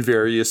you in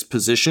various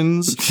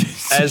positions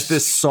as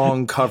this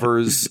song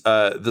covers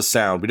the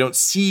sound. We don't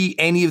see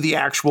any of the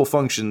actual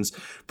functions,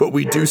 but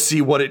we do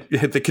see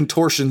the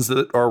contortions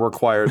that are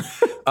required.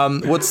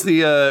 What's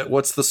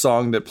the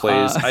song that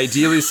plays?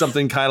 Ideally,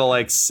 something kind of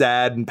like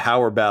sad and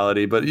power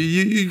ballady, but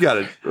you got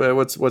it.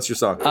 What's your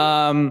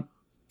song?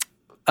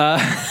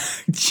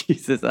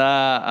 Jesus.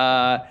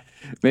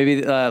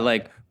 Maybe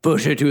like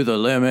push it to the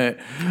limit.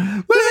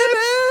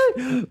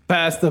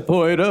 Past the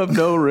point of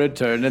no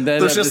return. And then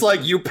there's just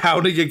like you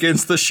pounding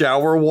against the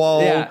shower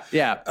wall.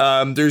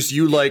 Yeah. There's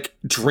you like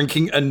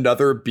drinking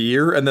another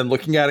beer and then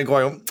looking at it and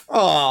going,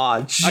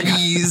 oh,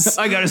 jeez.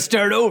 I gotta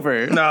start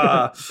over.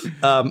 Nah.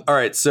 All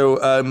right. So,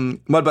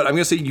 Mudbutt, I'm going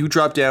to say you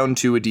drop down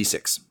to a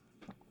D6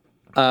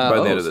 by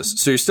the end of this.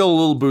 So you're still a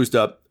little boozed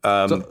up,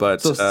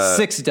 but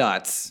 6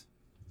 dots.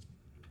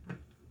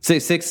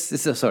 Six.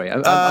 Sorry,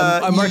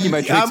 I'm marking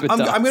my tricks with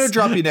dots. I'm going to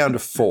drop you down to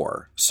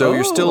 4. So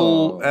you're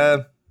still.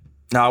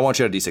 No, I want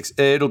you at a D6.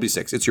 It'll be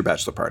 6. It's your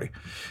bachelor party.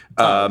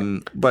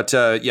 But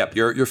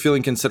you're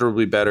feeling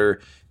considerably better.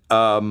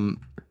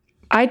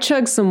 I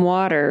chugged some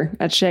water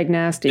at Shag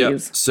Nasty's.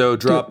 Yep. So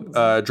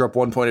drop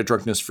 1 point of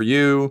drunkenness for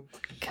you.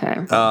 Okay.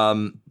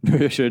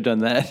 Maybe I should have done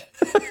that.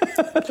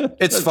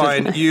 It's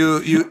fine.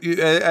 You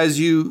as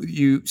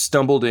you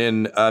stumbled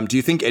in. Do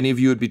you think any of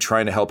you would be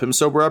trying to help him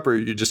sober up, or are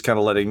you just kind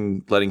of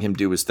letting him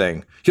do his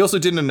thing? He also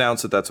didn't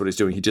announce that that's what he's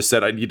doing. He just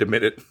said, "I need a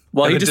minute."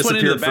 Well, he just went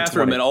into the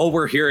bathroom, and all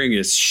we're hearing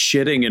is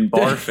shitting and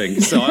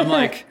barfing. So I'm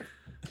like,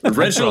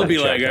 Reginald will be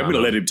like, "I'm going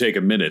to let him take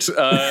a minute,"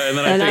 and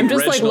then I'm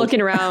just like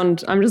looking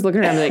around. I'm just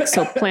looking around, like,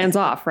 so plans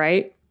off,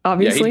 right?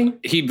 Obviously, yeah,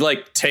 he'd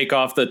like take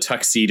off the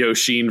tuxedo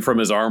sheen from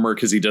his armor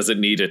because he doesn't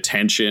need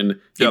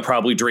attention. He'd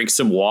probably drink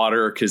some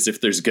water because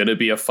if there's going to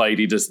be a fight,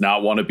 he does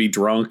not want to be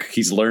drunk.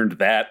 He's learned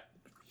that.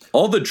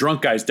 All the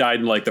drunk guys died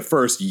in like the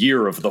first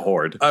year of the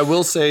Horde. I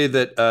will say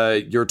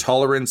that your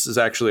tolerance is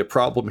actually a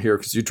problem here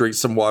because you drink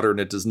some water and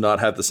it does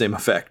not have the same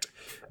effect.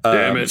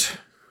 Damn it.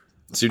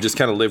 So you just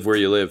kind of live where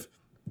you live.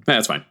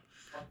 That's fine.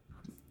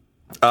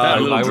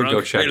 I would go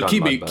check on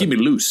keep me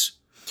loose.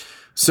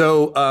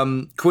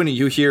 So, Quinny,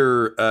 you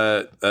hear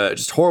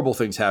just horrible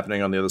things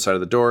happening on the other side of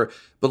the door,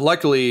 but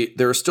luckily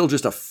there are still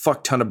just a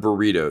fuck ton of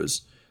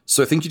burritos.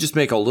 So I think you just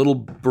make a little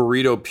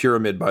burrito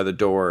pyramid by the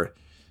door,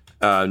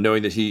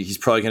 knowing that he's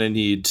probably going to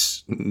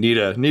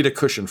need a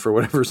cushion for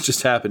whatever's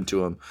just happened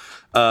to him.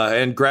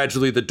 And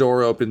gradually the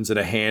door opens and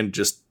a hand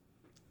just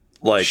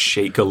like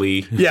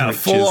shakily. Yeah,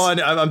 full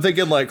on. I'm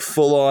thinking like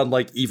full on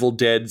like Evil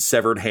Dead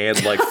severed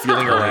hand, like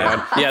feeling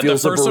around. Yeah, the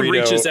first one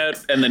reaches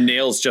out and the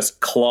nails just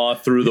claw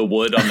through the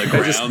wood on the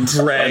ground. Just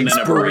drags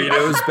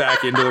burritos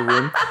back into the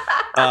room.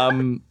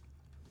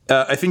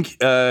 I think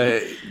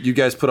you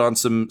guys put on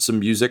some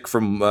music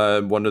from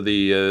one of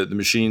the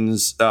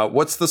machines.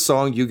 What's the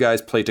song you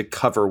guys play to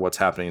cover what's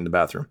happening in the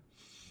bathroom?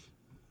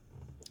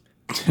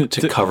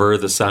 to cover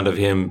the sound of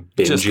him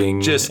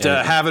binging, just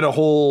having a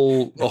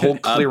whole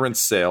clearance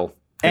sale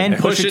and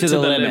push it to the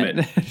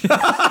limit.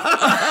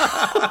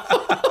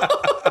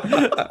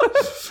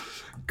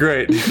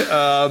 Great.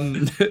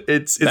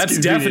 It's That's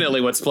convenient.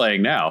 definitely what's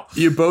playing now.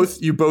 You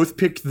both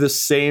picked the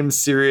same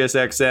Sirius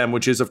XM,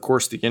 which is of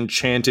course the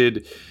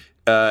enchanted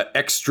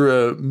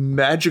extra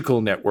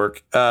magical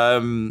network.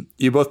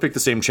 You both picked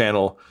the same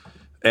channel,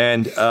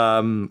 and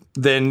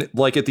then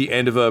like at the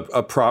end of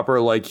a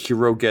proper like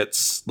hero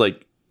gets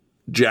like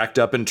jacked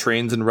up and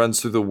trains and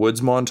runs through the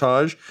woods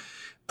montage.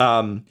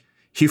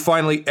 He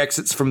finally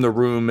exits from the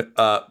room,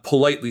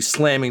 politely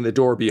slamming the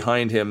door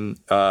behind him,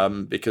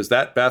 because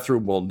that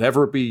bathroom will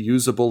never be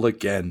usable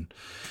again.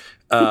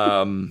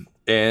 And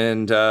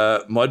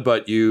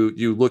Mudbutt,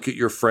 you look at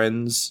your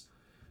friends,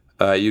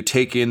 you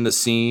take in the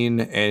scene,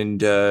 and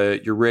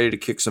you're ready to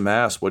kick some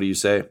ass. What do you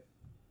say?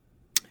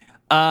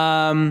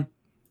 I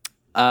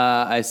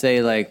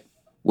say like,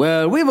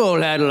 well, we've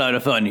all had a lot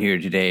of fun here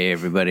today,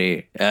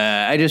 everybody.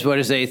 I just want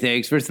to say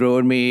thanks for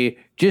throwing me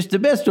just the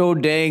best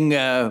old dang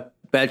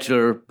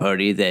bachelor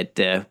party that,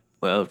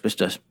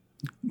 just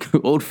a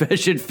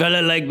old-fashioned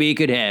fella like me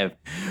could have.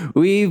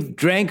 We've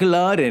drank a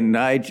lot, and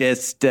I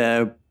just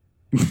had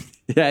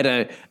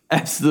a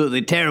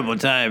absolutely terrible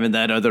time in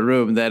that other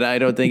room that I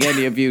don't think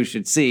any of you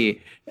should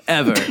see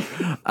ever.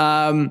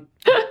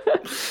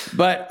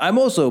 But I'm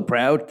also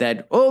proud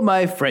that all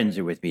my friends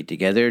are with me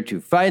together to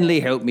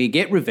finally help me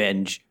get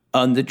revenge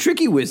on the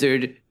tricky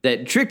wizard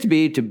that tricked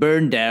me to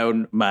burn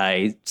down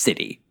my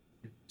city.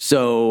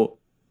 So,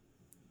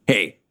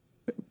 hey,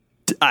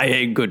 I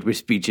ain't good with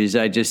speeches.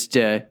 I just,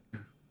 bring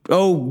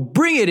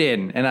it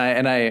in. And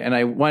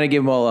I want to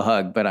give them all a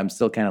hug, but I'm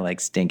still kind of like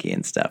stinky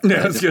and stuff.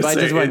 Yeah, I just want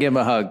to give them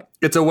a hug.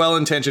 It's a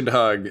well-intentioned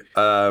hug,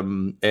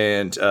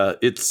 and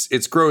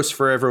it's gross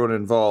for everyone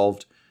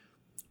involved.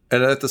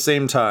 And at the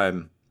same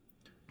time,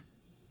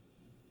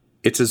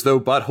 it's as though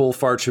Butthole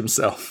Farch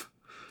himself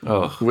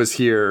was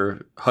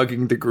here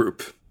hugging the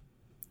group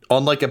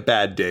on like a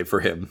bad day for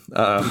him.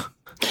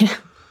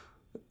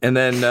 And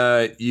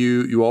then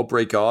you all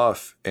break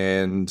off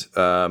and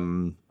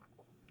kind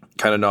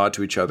of nod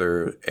to each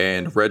other.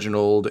 And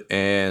Reginald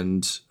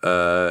and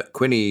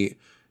Quinny,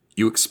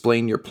 you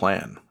explain your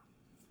plan.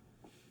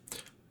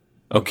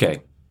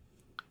 Okay.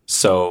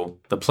 So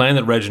the plan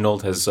that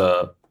Reginald has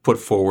put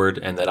forward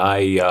and that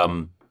I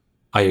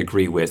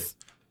agree with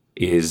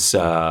is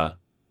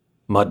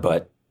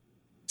Mudbutt.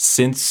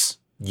 Since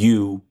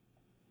you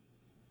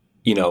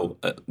know,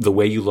 the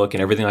way you look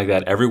and everything like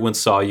that, everyone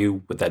saw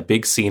you with that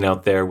big scene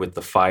out there with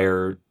the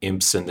fire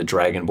imps and the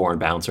dragonborn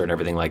bouncer and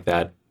everything like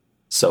that.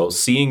 So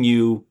seeing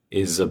you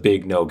is a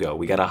big no-go.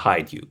 We got to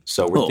hide you.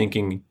 So we're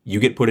thinking you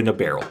get put in a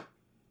barrel.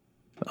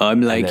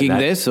 I'm liking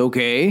this.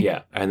 Okay.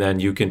 Yeah. And then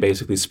you can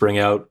basically spring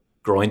out,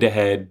 groin to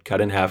head, cut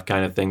in half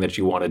kind of thing that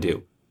you want to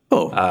do.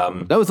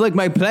 That was like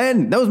my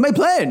plan. That was my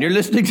plan. You're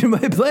listening to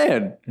my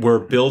plan. We're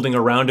building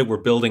around it. We're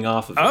building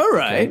off of it. All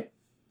right. Okay?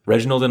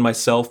 Reginald and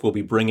myself will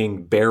be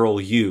bringing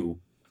Barrel U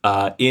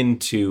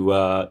into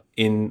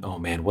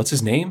what's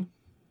his name?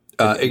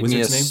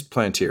 Igneous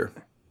Plantier.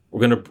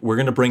 We're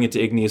gonna bring it to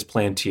Igneous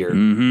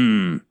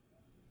Plantier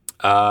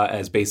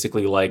as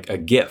basically like a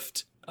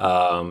gift.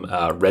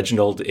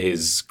 Reginald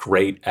is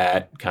great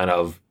at kind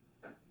of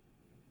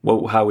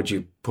how would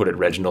you put it,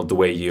 Reginald? The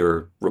way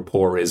your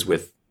rapport is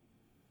with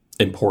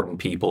important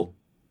people.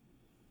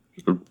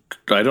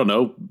 I don't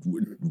know,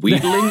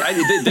 wheedling.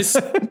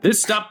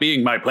 This stopped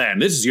being my plan.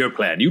 This is your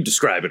plan. You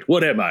describe it.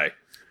 What am I?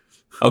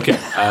 Okay,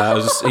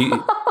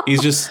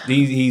 he's just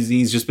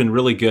been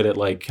really good at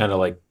like kind of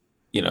like,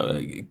 you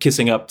know,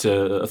 kissing up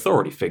to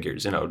authority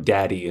figures, you know,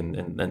 daddy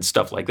and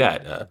stuff like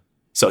that.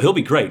 So he'll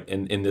be great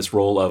in this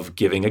role of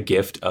giving a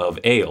gift of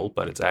ale,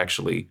 but it's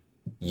actually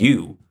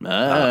you,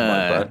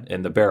 Mudbutt,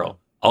 in the barrel.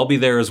 I'll be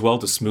there as well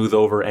to smooth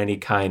over any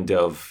kind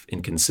of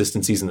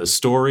inconsistencies in the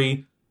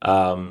story.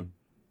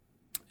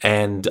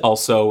 And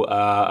also,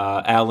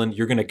 Alan,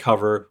 you're going to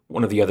cover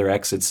one of the other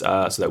exits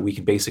so that we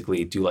can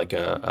basically do like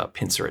a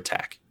pincer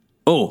attack.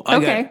 Oh,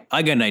 I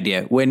got an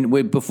idea. When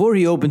before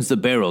he opens the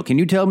barrel, can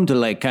you tell him to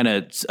like kind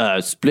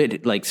of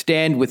split, like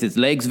stand with his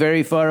legs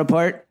very far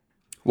apart?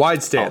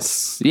 Wide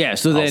stance.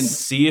 I'll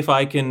see if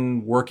I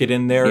can work it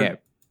in there. Yeah.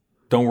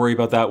 Don't worry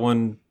about that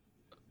one.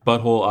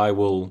 Butthole, I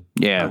will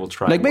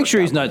try. Like, make sure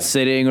he's not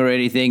sitting or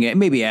anything.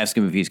 Maybe ask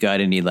him if he's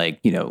got any, like,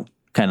 you know,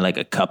 kind of like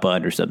a cup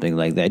on or something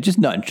like that. Just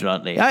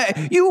nonchalantly.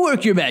 You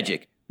work your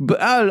magic, but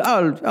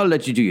I'll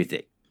let you do your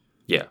thing.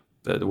 Yeah,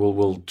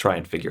 we'll try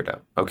and figure it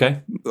out.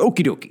 Okay.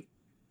 Okie dokie.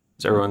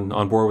 Is everyone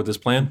on board with this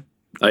plan?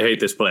 I hate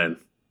this plan.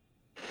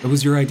 It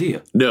was your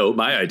idea. No,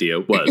 my idea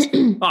was,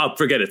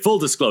 forget it. Full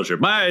disclosure.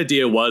 My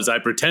idea was I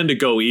pretend to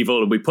go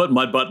evil and we put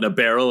Mudbutt in a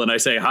barrel and I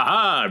say,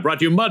 ha, I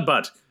brought you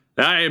Mudbutt.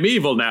 I am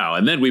evil now.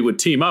 And then we would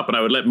team up and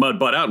I would let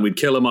Mudbutt out and we'd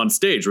kill him on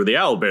stage where the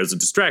owlbears would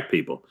distract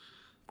people.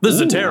 This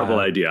is a terrible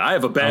idea. I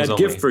have a bad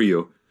gift for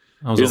you.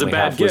 Here's a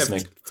bad gift.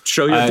 Listening.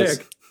 Show your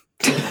dick.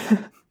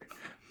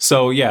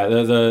 So, yeah,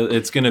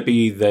 it's going to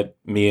be that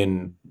me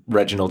and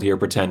Reginald here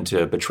pretend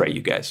to betray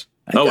you guys.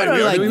 I like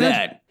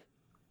that.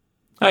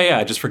 Oh, yeah,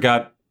 I just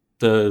forgot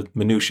the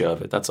minutia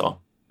of it. That's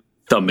all.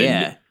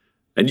 Yeah.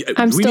 And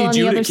I'm we still need on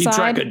you the to other keep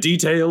track side. of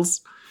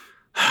details.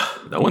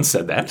 No one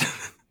said that.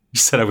 You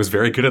said I was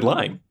very good at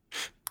lying.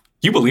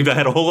 You believed I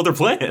had a whole other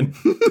plan.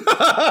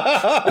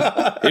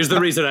 Here's the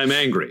reason I'm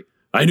angry.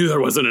 I knew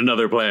there wasn't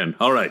another plan.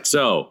 All right,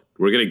 so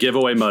we're going to give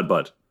away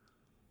Mudbutt.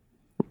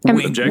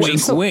 Wink,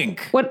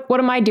 wink. What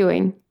am I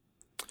doing?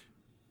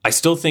 I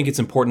still think it's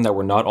important that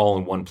we're not all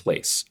in one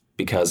place.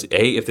 Because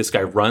A, if this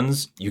guy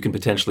runs, you can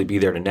potentially be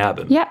there to nab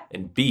him. Yeah.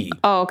 And B,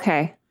 Oh,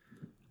 okay.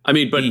 I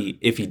mean, but B,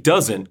 if he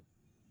doesn't,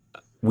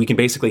 we can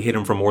basically hit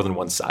him from more than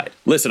one side.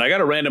 listen, I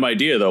got a random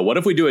idea, though. What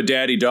if we do a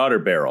daddy-daughter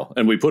barrel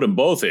and we put them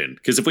both in?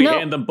 Because if we No.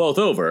 hand them both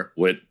over,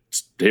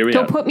 here we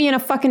Don't go. put me in a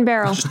fucking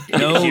barrel.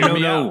 Hear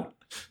me out.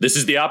 This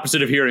is the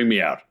opposite of hearing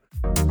me out.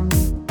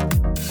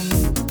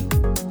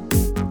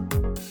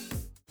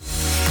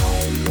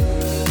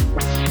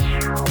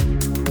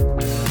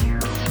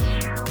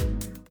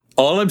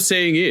 All I'm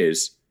saying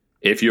is,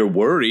 if you're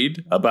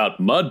worried about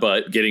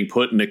Mudbutt getting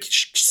put in a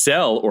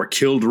cell or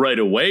killed right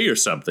away or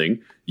something,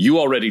 you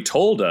already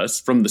told us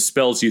from the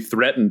spells you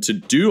threatened to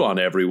do on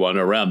everyone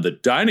around the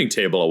dining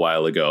table a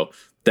while ago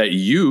that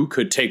you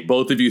could take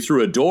both of you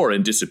through a door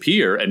and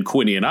disappear, and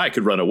Quinny and I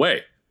could run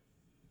away.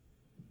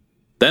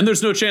 Then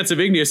there's no chance of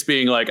Igneous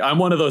being like, I'm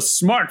one of those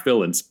smart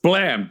villains.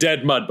 Blam,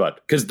 dead Mudbutt.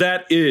 Because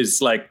that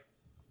is like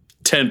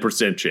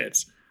 10%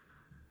 chance.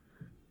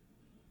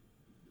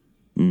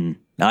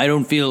 I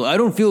don't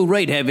feel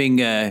right having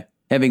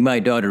my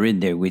daughter in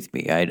there with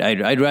me.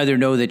 I'd rather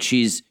know that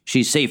she's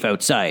safe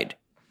outside.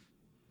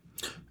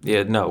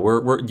 Yeah, no,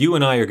 we're you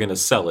and I are going to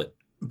sell it.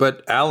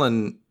 But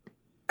Alan,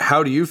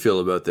 how do you feel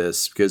about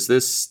this? Because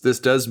this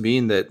does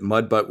mean that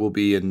Mudbutt will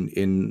be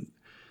in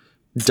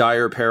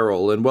dire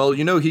peril, and well,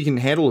 he can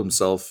handle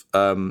himself.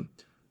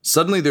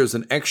 Suddenly, there's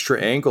an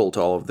extra angle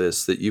to all of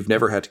this that you've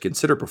never had to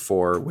consider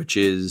before, which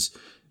is,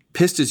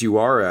 pissed as you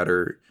are at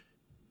her,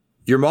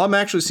 your mom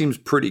actually seems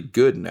pretty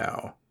good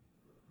now.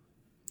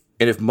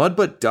 And if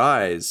Mudbutt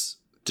dies,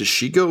 does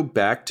she go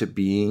back to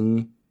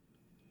being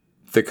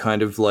the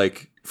kind of,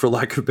 like, for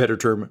lack of a better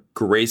term,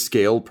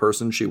 grayscale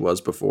person she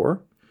was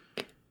before?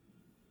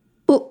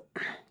 Well,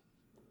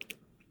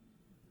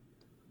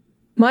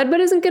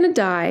 Mudbutt isn't going to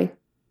die,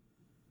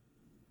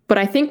 but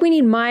I think we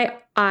need my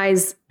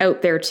eyes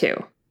out there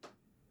too.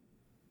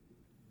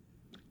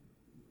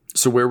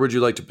 So where would you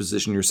like to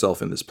position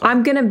yourself in this plan?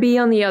 I'm going to be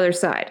on the other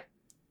side.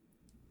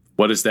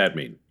 What does that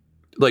mean?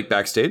 Like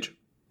backstage?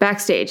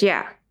 Backstage,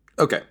 yeah.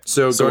 Okay,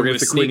 so we're going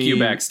to sneak you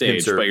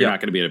backstage, but you're not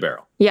going to be in a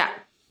barrel. Yeah,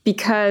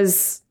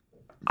 because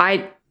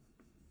I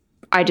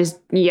just,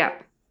 yeah.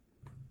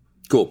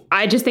 Cool.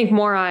 I just think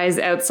more eyes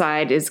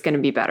outside is going to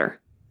be better.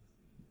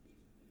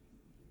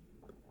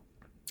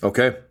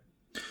 Okay.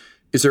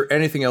 Is there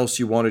anything else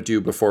you want to do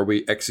before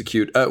we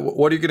execute?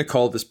 What are you going to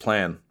call this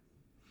plan?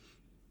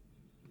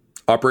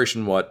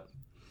 Operation what?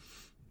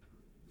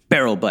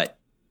 Barrel butt.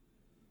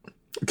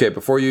 Okay,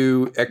 before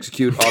you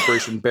execute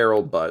Operation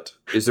Barrel Butt,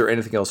 is there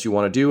anything else you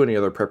want to do? Any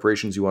other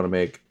preparations you want to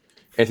make?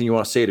 Anything you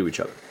want to say to each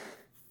other?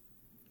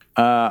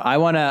 I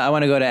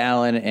wanna go to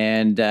Alan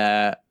and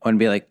I want to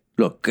be like,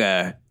 look,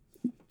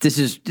 this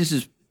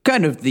is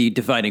kind of the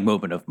defining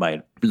moment of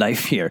my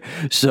life here.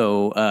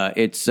 So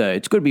it's going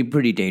to be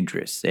pretty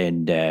dangerous,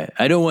 and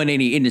I don't want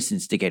any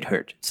innocents to get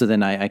hurt. So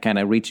then I kind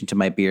of reach into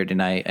my beard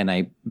and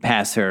I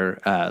pass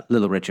her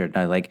little Richard,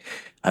 and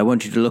I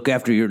want you to look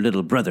after your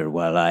little brother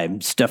while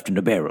I'm stuffed in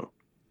a barrel.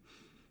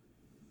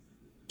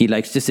 He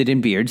likes to sit in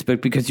beards,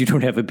 but because you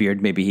don't have a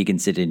beard, maybe he can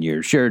sit in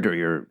your shirt or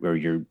your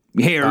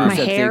hair or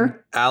something.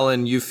 Hair.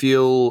 Alan, you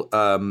feel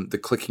the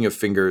clicking of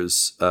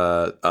fingers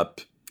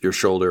up your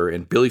shoulder,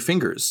 and Billy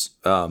Fingers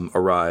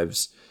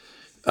arrives,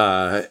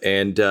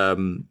 and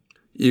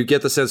you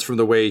get the sense from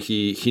the way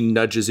he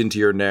nudges into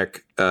your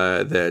neck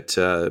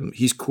that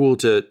he's cool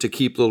to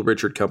keep little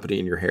Richard company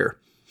in your hair.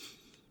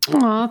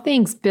 Aw,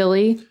 thanks,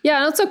 Billy.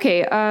 Yeah, it's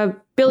okay.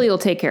 Billy will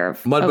take care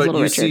of Mudbutt, little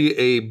you Richard. see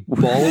a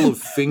ball of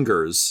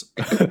fingers.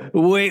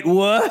 Wait,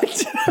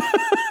 what?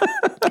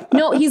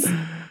 No, he's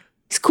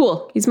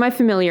cool. He's my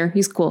familiar.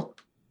 He's cool.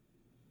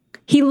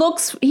 He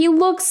looks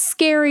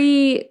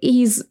scary.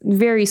 He's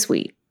very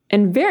sweet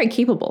and very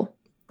capable.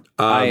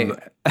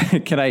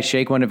 Can I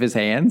shake one of his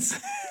hands?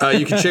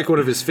 You can shake one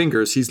of his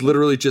fingers. He's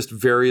literally just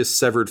various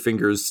severed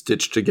fingers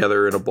stitched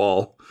together in a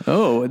ball.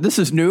 Oh, this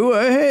is new.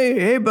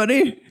 Hey,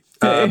 buddy.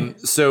 Hey.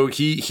 So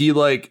he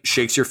like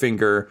shakes your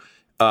finger,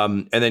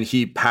 and then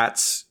he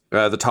pats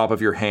the top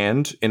of your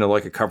hand in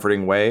a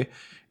comforting way,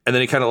 and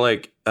then he kind of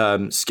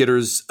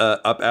skitters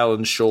up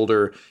Alan's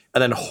shoulder,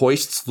 and then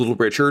hoists little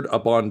Richard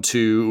up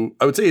onto,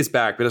 I would say his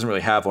back, but he doesn't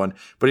really have one,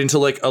 but into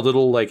a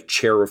little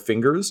chair of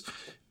fingers.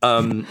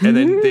 And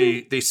then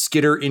they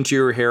skitter into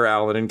your hair,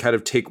 Alan, and kind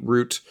of take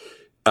root,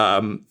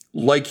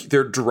 like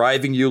they're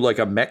driving you like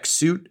a mech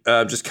suit,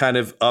 just kind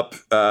of up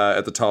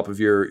at the top of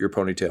your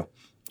ponytail.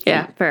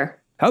 Yeah,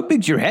 fair. How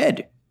big's your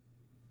head?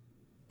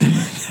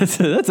 That's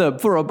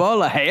for a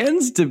ball of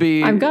hands to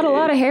be. I've got a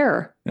lot of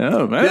hair.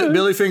 Oh man,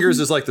 Billy Fingers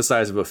is like the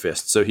size of a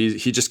fist, so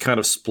he just kind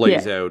of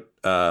splays out.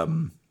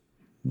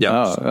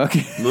 Yeah. Oh,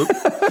 okay.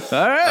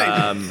 All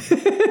right.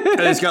 And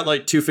he's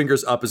got 2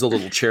 fingers up as a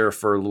little chair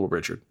for little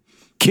Richard.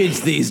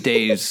 Kids these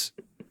days.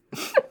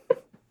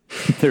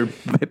 They're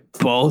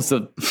balls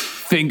of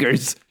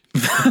fingers.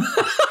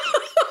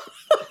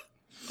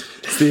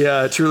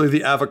 It's truly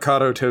the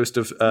avocado toast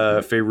of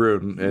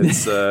Faerun.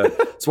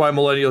 It's why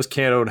millennials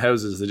can't own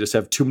houses. They just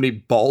have too many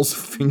balls of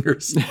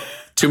fingers.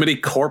 Too many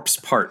corpse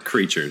part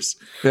creatures.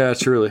 Yeah,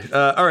 truly.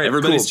 All right,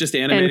 everybody's just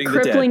animating and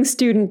crippling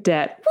student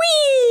debt.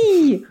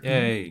 Whee!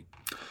 Yay.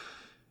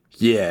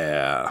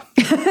 Yeah.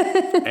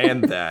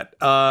 And that.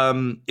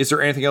 Is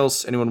there anything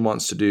else anyone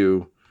wants to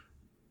do?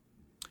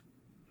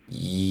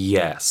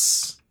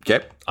 Yes.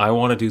 Okay. I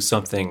want to do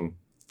something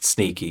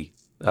sneaky.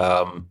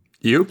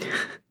 You?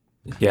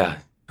 Yeah.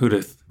 Who'd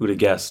have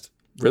guessed?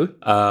 Really?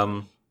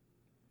 I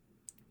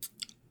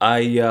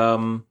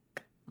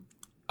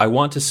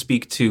want to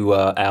speak to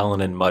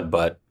Alan and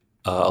Mudbutt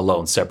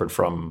alone, separate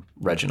from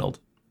Reginald.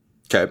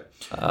 Okay.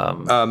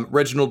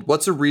 Reginald,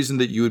 what's a reason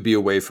that you would be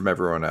away from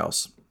everyone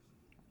else?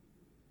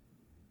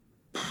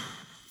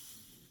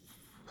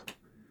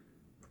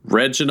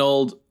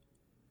 Reginald,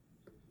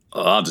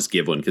 I'll just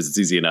give one because it's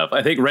easy enough.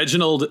 I think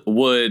Reginald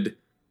would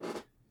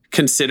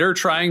consider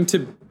trying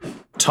to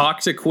talk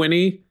to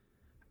Quinny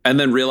and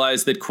then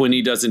realize that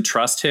Quinny doesn't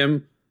trust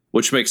him,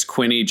 which makes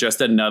Quinny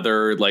just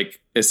another,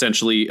 like,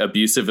 essentially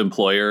abusive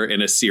employer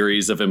in a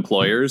series of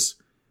employers.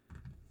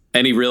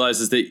 And he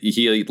realizes that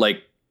he,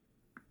 like,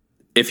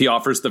 if he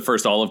offers the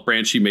first olive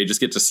branch, he may just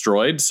get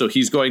destroyed. So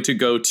he's going to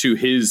go to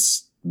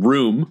his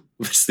room,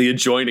 which is the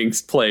adjoining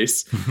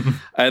place,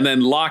 and then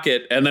lock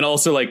it, and then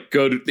also, like,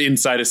 go to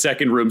inside a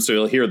second room so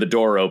he'll hear the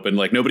door open.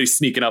 Like, nobody's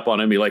sneaking up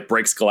on him. He, like,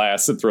 breaks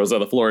glass and throws on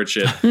the floor and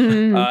shit.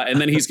 And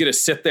then he's going to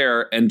sit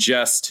there and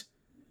just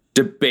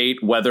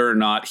debate whether or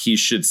not he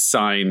should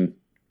sign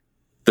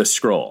the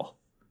scroll.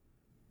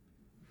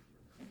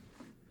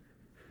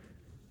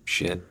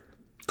 Shit.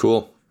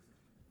 Cool.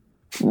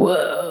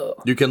 Whoa.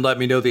 You can let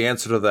me know the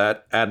answer to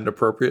that at an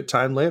appropriate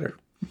time later.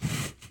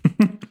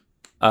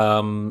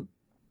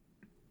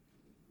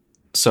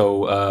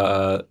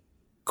 So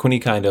Quinny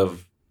kind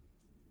of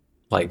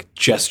like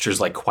gestures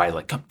like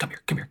quietly, like, come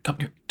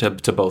here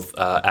to both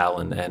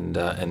Alan and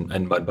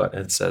Mudbutt,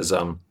 and says,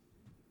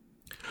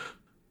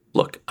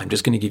 look, I'm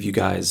just going to give you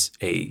guys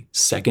a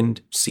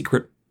second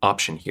secret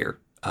option here.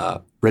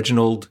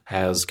 Reginald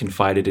has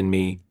confided in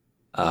me,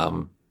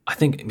 I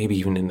think maybe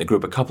even in the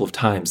group a couple of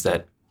times,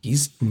 that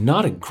he's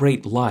not a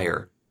great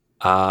liar.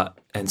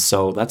 And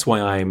so that's why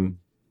I'm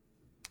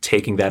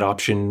taking that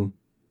option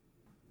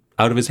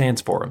out of his hands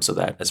for him, so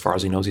that as far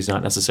as he knows, he's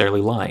not necessarily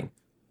lying.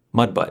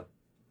 Mudbutt.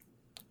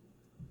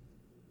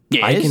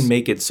 Yes? I can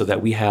make it so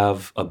that we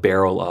have a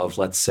barrel of,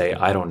 let's say,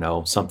 I don't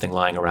know, something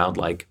lying around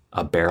like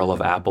a barrel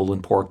of apple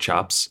and pork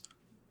chops.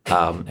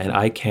 And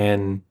I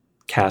can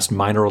cast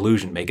minor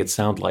illusion, make it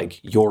sound like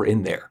you're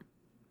in there,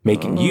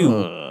 making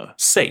you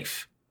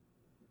safe.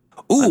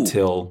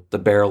 Until the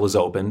barrel is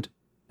opened,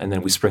 and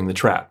then we spring the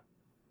trap.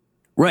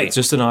 Right. It's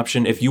just an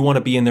option. If you want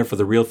to be in there for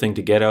the real thing,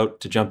 to get out,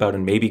 to jump out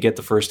and maybe get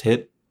the first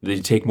hit, then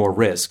you take more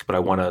risk, but I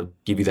want to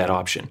give you that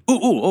option.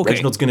 Okay.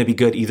 Reginald's going to be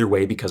good either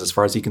way, because as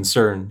far as he's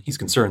concerned,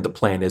 the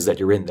plan is that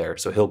you're in there,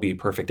 so he'll be a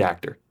perfect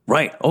actor.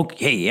 Right.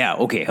 Okay. Yeah.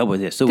 Okay. How about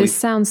this? So this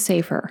sounds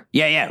safer.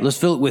 Yeah. Let's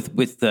fill it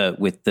with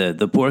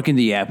the pork and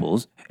the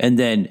apples, and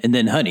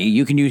then honey,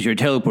 you can use your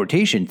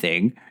teleportation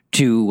thing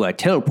to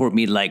teleport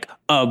me like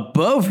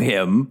above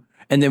him.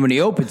 And then when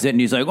he opens it and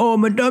he's like, oh,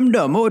 I'm a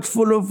dum-dum. Oh, it's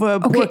full of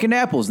pork and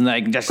apples. And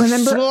I can just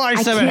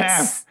slice them in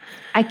half.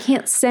 I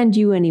can't send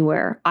you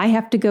anywhere. I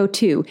have to go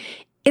too.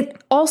 It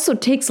also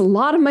takes a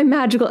lot of my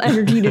magical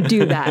energy to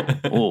do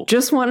that.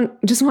 Just want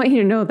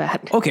you to know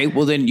that. Okay,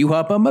 well then you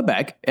hop on my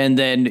back and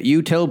then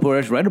you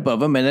teleport us right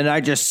above him and then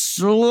I just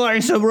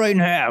slice him right in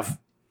half.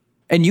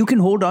 And you can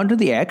hold on to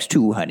the axe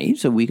too, honey,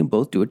 so we can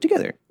both do it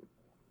together.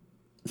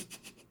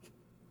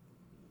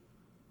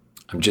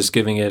 I'm just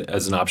giving it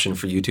as an option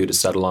for you two to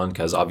settle on,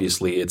 because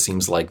obviously it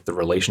seems like the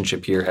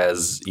relationship here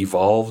has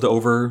evolved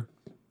over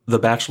the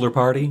bachelor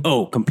party.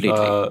 Oh, completely.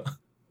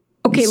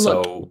 Okay,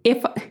 look,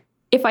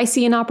 if I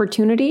see an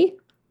opportunity,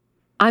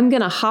 I'm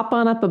going to hop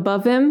on up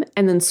above him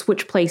and then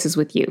switch places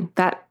with you.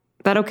 That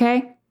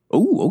okay?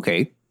 Oh,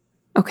 okay.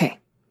 Okay.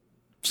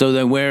 So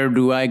then where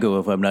do I go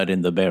if I'm not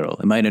in the barrel?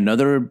 Am I in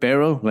another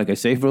barrel? Like a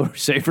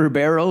safer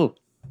barrel?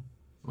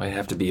 Might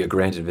have to be a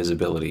granted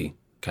visibility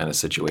kind of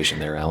situation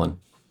there, Alan.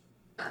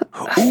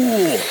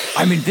 Oh,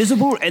 I'm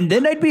invisible and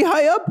then I'd be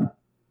high up?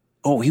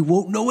 Oh, he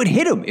won't know it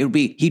hit him. It'll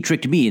be, he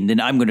tricked me and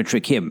then I'm going to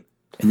trick him.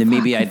 And then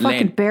maybe I'd land. The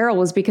fucking barrel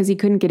was because he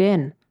couldn't get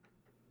in.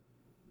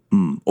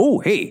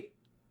 Oh, hey.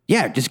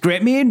 Yeah, just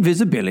grant me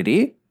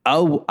invisibility.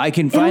 I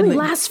can finally. It only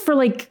lasts for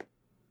like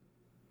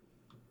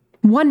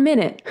 1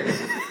 minute.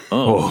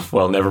 Oh,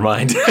 well, never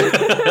mind.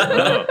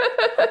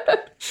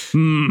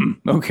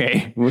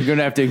 Okay. We're going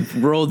to have to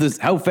roll this.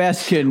 How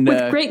fast can...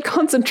 With great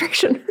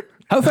concentration.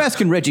 How fast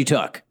can Reggie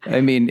talk?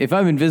 I mean, if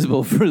I'm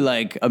invisible for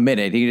like a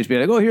minute, he can just be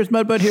like, oh, here's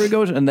Mudbutt, here he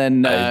goes. And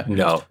then...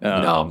 No.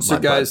 So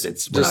guys,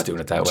 we're not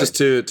doing it that way. Just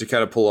to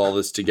kind of pull all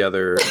this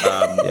together,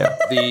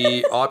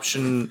 the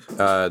option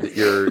that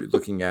you're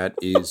looking at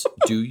is,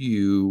 do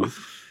you,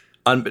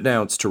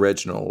 unbeknownst to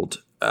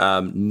Reginald,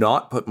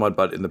 not put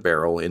Mudbutt in the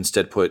barrel,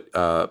 instead put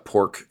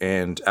pork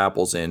and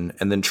apples in,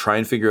 and then try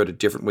and figure out a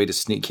different way to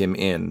sneak him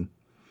in,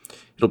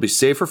 it'll be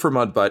safer for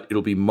Mudbutt.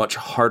 It'll be much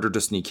harder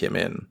to sneak him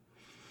in.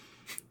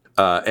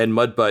 And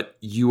Mudbutt,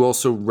 you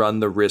also run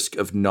the risk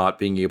of not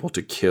being able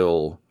to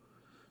kill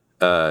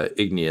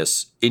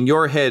Igneous. In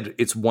your head,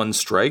 it's one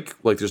strike.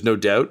 Like, there's no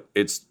doubt.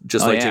 It's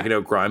just taking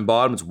out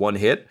Grimebottom. It's one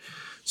hit.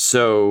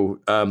 So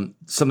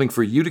something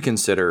for you to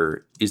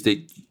consider is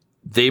that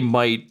they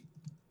might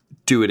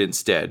do it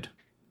instead.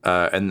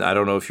 And I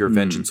don't know if your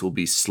vengeance will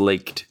be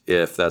slaked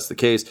if that's the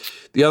case.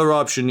 The other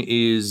option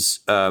is,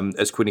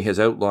 as Quinny has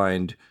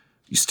outlined,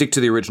 you stick to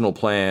the original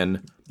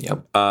plan.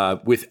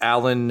 Yep. With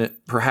Alan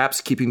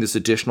perhaps keeping this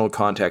additional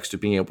context of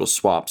being able to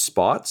swap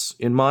spots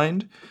in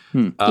mind.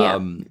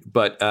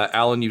 But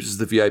Alan uses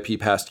the VIP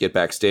pass to get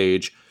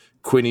backstage.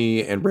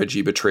 Quinny and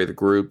Reggie betray the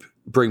group,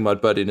 bring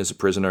Mudbutt in as a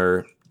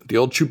prisoner. The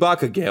old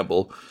Chewbacca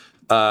gamble.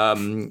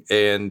 You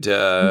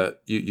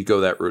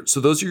go that route.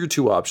 So those are your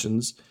two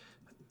options.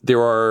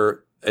 There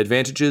are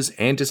advantages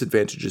and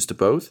disadvantages to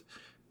both.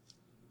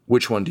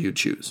 Which one do you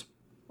choose?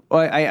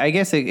 Well, I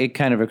guess it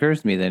kind of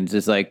occurs to me then. It's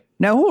just like,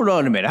 now hold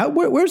on a minute.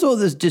 Where's all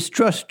this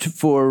distrust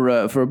for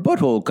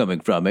Butthole coming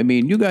from? I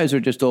mean, you guys are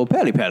just old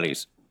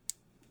pally-pallies.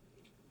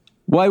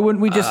 Why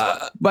wouldn't we just...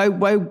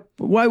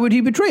 Why would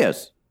he betray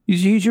us?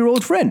 He's your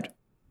old friend.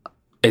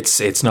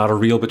 It's not a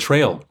real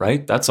betrayal,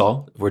 right? That's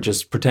all. We're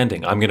just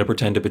pretending. I'm going to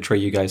pretend to betray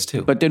you guys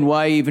too. But then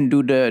why even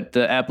do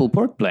the apple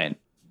pork plan?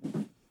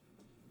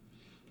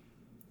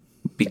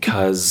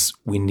 Because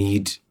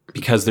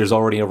there's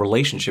already a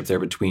relationship there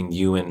between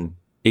you and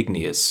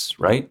Igneous,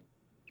 right?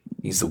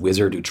 He's the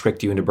wizard who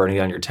tricked you into burning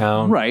down your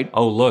town. Right.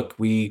 Oh, look,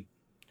 we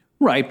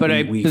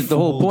the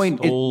whole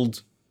point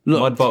old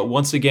Mudbutt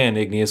once again.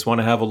 Igneous, want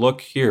to have a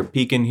look? Here,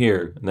 peek in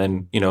here, and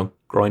then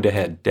groin to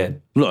head,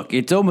 dead. Look,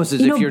 it's almost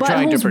as if you're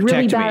trying to protect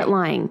really me. bad at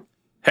lying.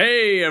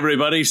 Hey,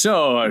 everybody!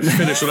 So I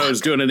finished what I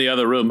was doing in the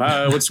other room.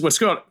 What's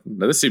going on?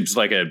 This seems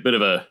like a bit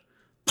of a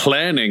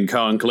planning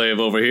conclave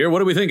over here.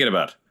 What are we thinking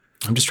about?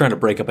 I'm just trying to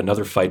break up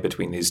another fight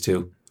between these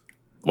two.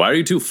 Why are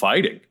you two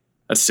fighting?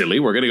 That's silly.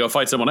 We're going to go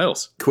fight someone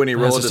else. Quinny,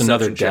 roll That's just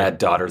another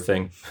dad-daughter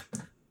thing.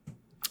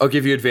 I'll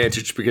give you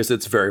advantage because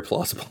it's very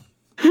plausible.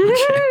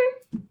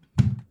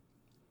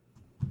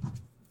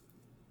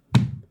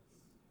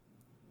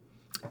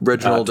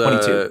 Reginald,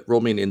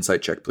 roll me an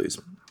insight check, please.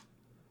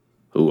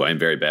 Ooh, I'm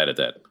very bad at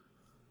that.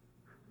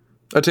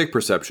 I'll take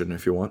perception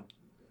if you want.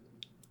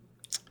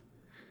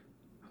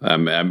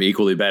 I'm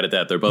equally bad at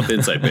that. They're both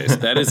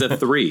insight-based. That is a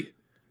 3.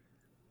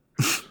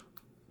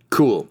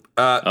 Cool.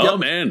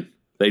 Man.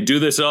 They do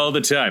this all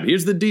the time.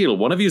 Here's the deal.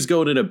 One of you's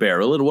going in a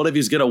barrel and one of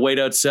you's going to wait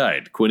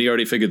outside. Quinny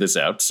already figured this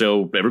out.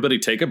 So everybody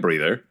take a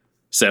breather,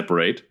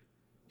 separate.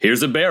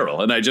 Here's a barrel.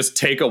 And I just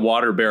take a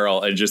water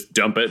barrel and just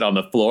dump it on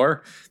the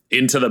floor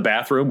into the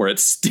bathroom where it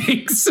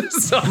stinks.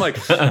 So I'm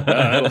like,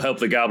 that'll help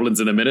the goblins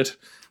in a minute.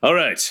 All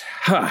right.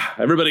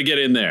 Everybody get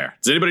in there.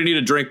 Does anybody need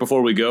a drink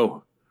before we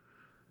go?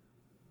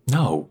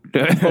 No.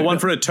 Well, one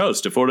for a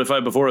toast to fortify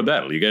before a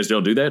battle. You guys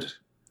don't do that?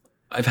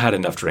 I've had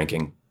enough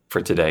drinking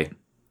for today.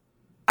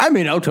 I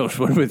mean, I'll toast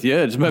one with you.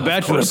 It's my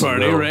bachelor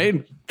party,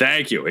 right?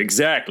 Thank you.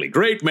 Exactly.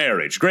 Great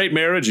marriage,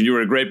 and you were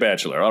a great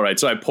bachelor. All right,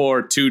 so I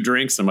pour 2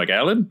 drinks. And I'm like,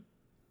 Alan?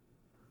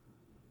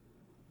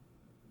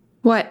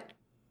 What?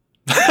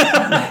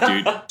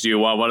 Do you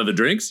want one of the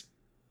drinks?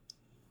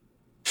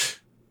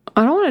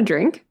 I don't want to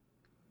drink.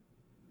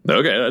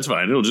 Okay, that's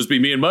fine. It'll just be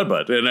me and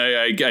Mudbutt. And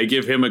I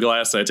give him a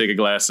glass, I take a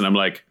glass, and I'm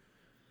like,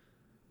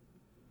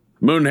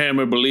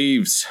 Moonhammer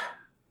believes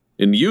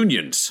in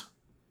unions.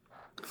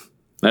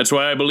 That's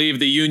why I believe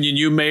the union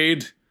you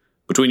made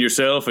between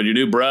yourself and your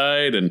new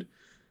bride and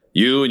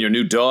you and your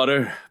new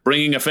daughter,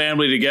 bringing a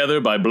family together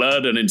by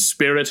blood and in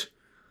spirit,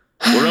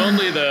 were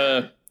only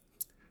the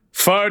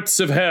farts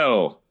of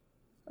hell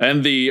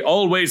and the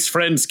always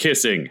friends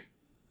kissing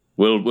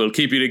will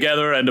keep you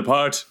together and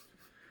apart.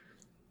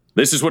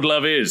 This is what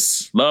love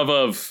is. Love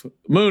of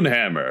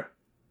Moonhammer.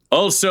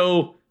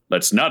 Also,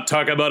 let's not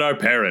talk about our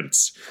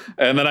parents.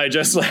 And then I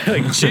just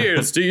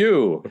cheers to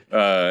you.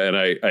 And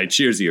I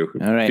cheers you,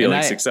 all right,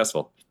 feeling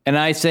successful. And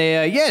I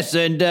say, yes,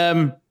 and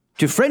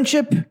to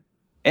friendship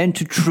and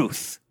to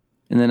truth.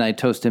 And then I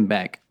toast him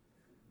back.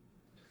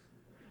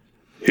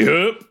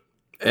 Yep.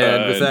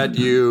 And with that,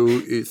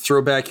 you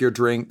throw back your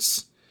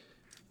drinks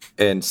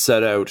and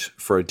set out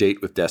for a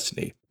date with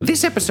Destiny.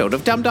 This episode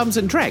of Dum-Dums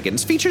and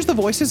Dragons features the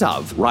voices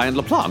of Ryan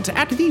LaPlante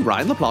at the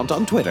Ryan LaPlante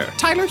on Twitter,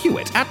 Tyler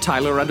Hewitt at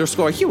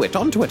Tyler_Hewitt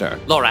on Twitter,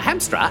 Laura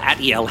Hamstra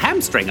at EL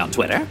Hamstring on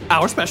Twitter,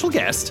 our special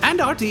guest,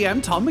 and our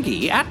DM Tom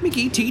McGee at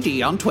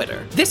McGeeTD on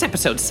Twitter. This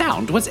episode's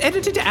sound was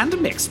edited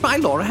and mixed by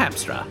Laura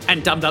Hamstra,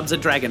 and Dum-Dums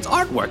and Dragons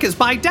artwork is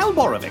by Del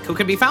Borovic, who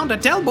can be found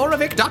at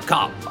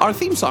delborovic.com. Our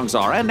theme songs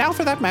are And Now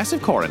for That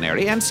Massive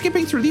Coronary and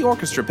Skipping Through the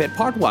Orchestra Pit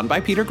Part 1 by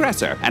Peter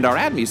Gresser, and our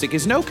ad music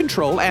is No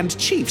Control and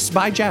Chiefs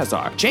by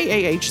Jazzar,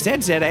 JAHZZAR.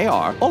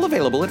 DUMDUMZZAR, all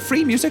available at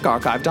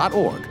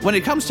freemusicarchive.org. When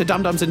it comes to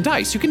Dum Dums and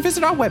Dice, you can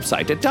visit our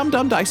website at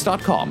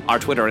dumdumdice.com. Our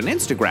Twitter and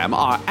Instagram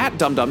are at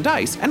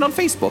dumdumdice, and on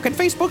Facebook at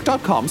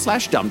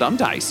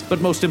facebook.com/dumdumdice.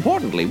 But most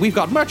importantly, we've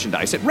got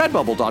merchandise at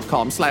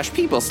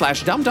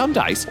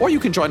redbubble.com/people/dumdumdice, or you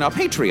can join our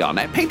Patreon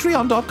at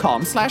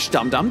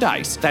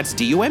patreon.com/dumdumdice. That's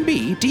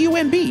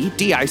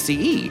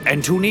DUMBDUMBDICE.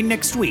 And tune in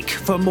next week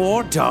for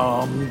more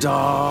Dum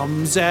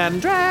Dums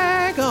and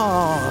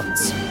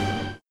Dragons.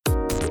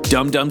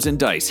 Dum Dums and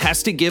Dice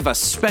has to give a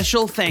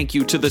special thank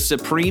you to the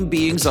supreme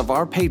beings of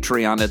our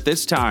Patreon at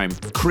this time.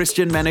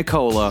 Christian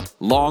Menicola,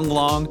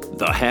 Long,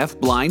 the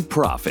Half-Blind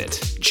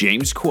Prophet,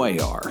 James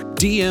Cuellar,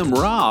 DM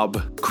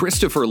Rob,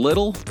 Christopher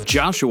Little,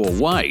 Joshua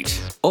White,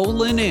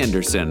 Olin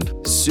Anderson,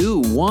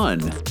 Sue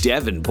One,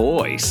 Devin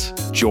Boyce,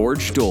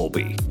 George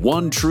Dolby,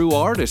 One True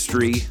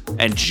Artistry,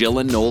 and Jill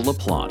and Noel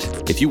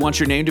LaPlante. If you want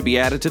your name to be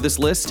added to this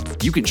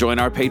list, you can join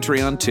our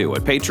Patreon too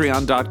at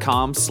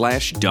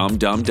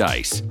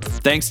patreon.com/dumdumdice.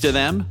 Thanks to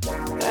them,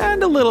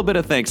 and a little bit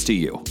of thanks to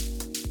you.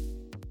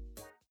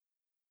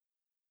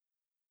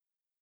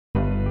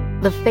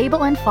 The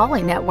Fable and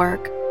Folly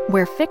Network,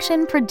 where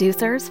fiction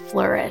producers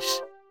flourish.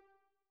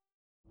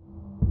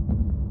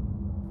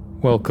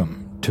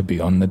 Welcome to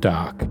Beyond the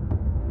Dark.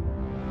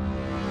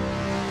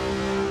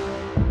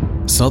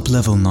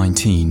 Sub-level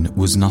 19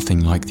 was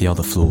nothing like the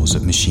other floors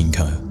at Machine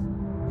Co.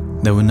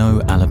 There were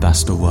no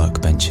alabaster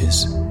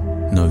workbenches,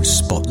 no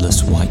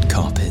spotless white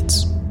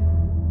carpets.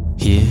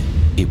 Here,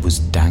 it was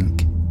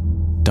dank,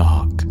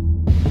 dark,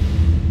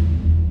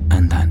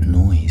 and that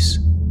noise.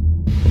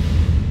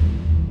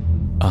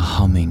 A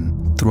humming,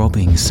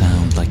 throbbing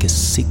sound like a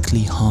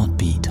sickly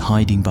heartbeat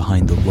hiding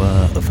behind the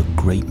whir of a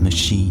great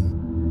machine.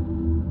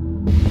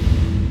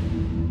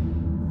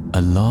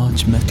 A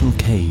large metal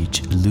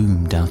cage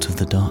loomed out of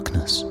the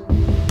darkness,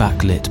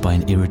 backlit by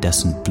an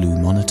iridescent blue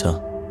monitor,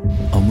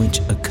 on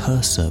which a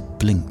cursor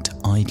blinked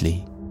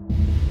idly.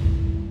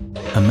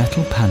 A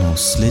metal panel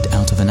slid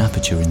out of an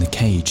aperture in the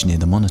cage near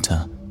the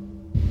monitor,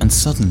 and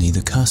suddenly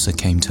the cursor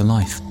came to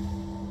life.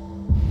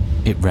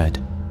 It read,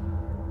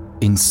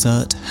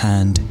 "Insert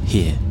hand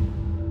here."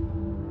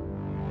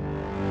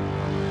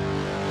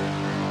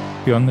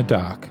 Beyond the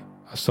Dark,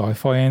 a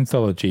sci-fi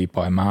anthology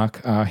by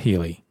Mark R.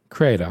 Healy,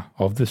 creator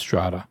of The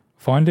Strata.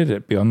 Find it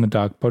at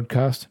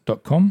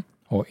beyondthedarkpodcast.com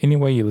or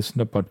anywhere you listen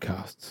to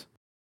podcasts.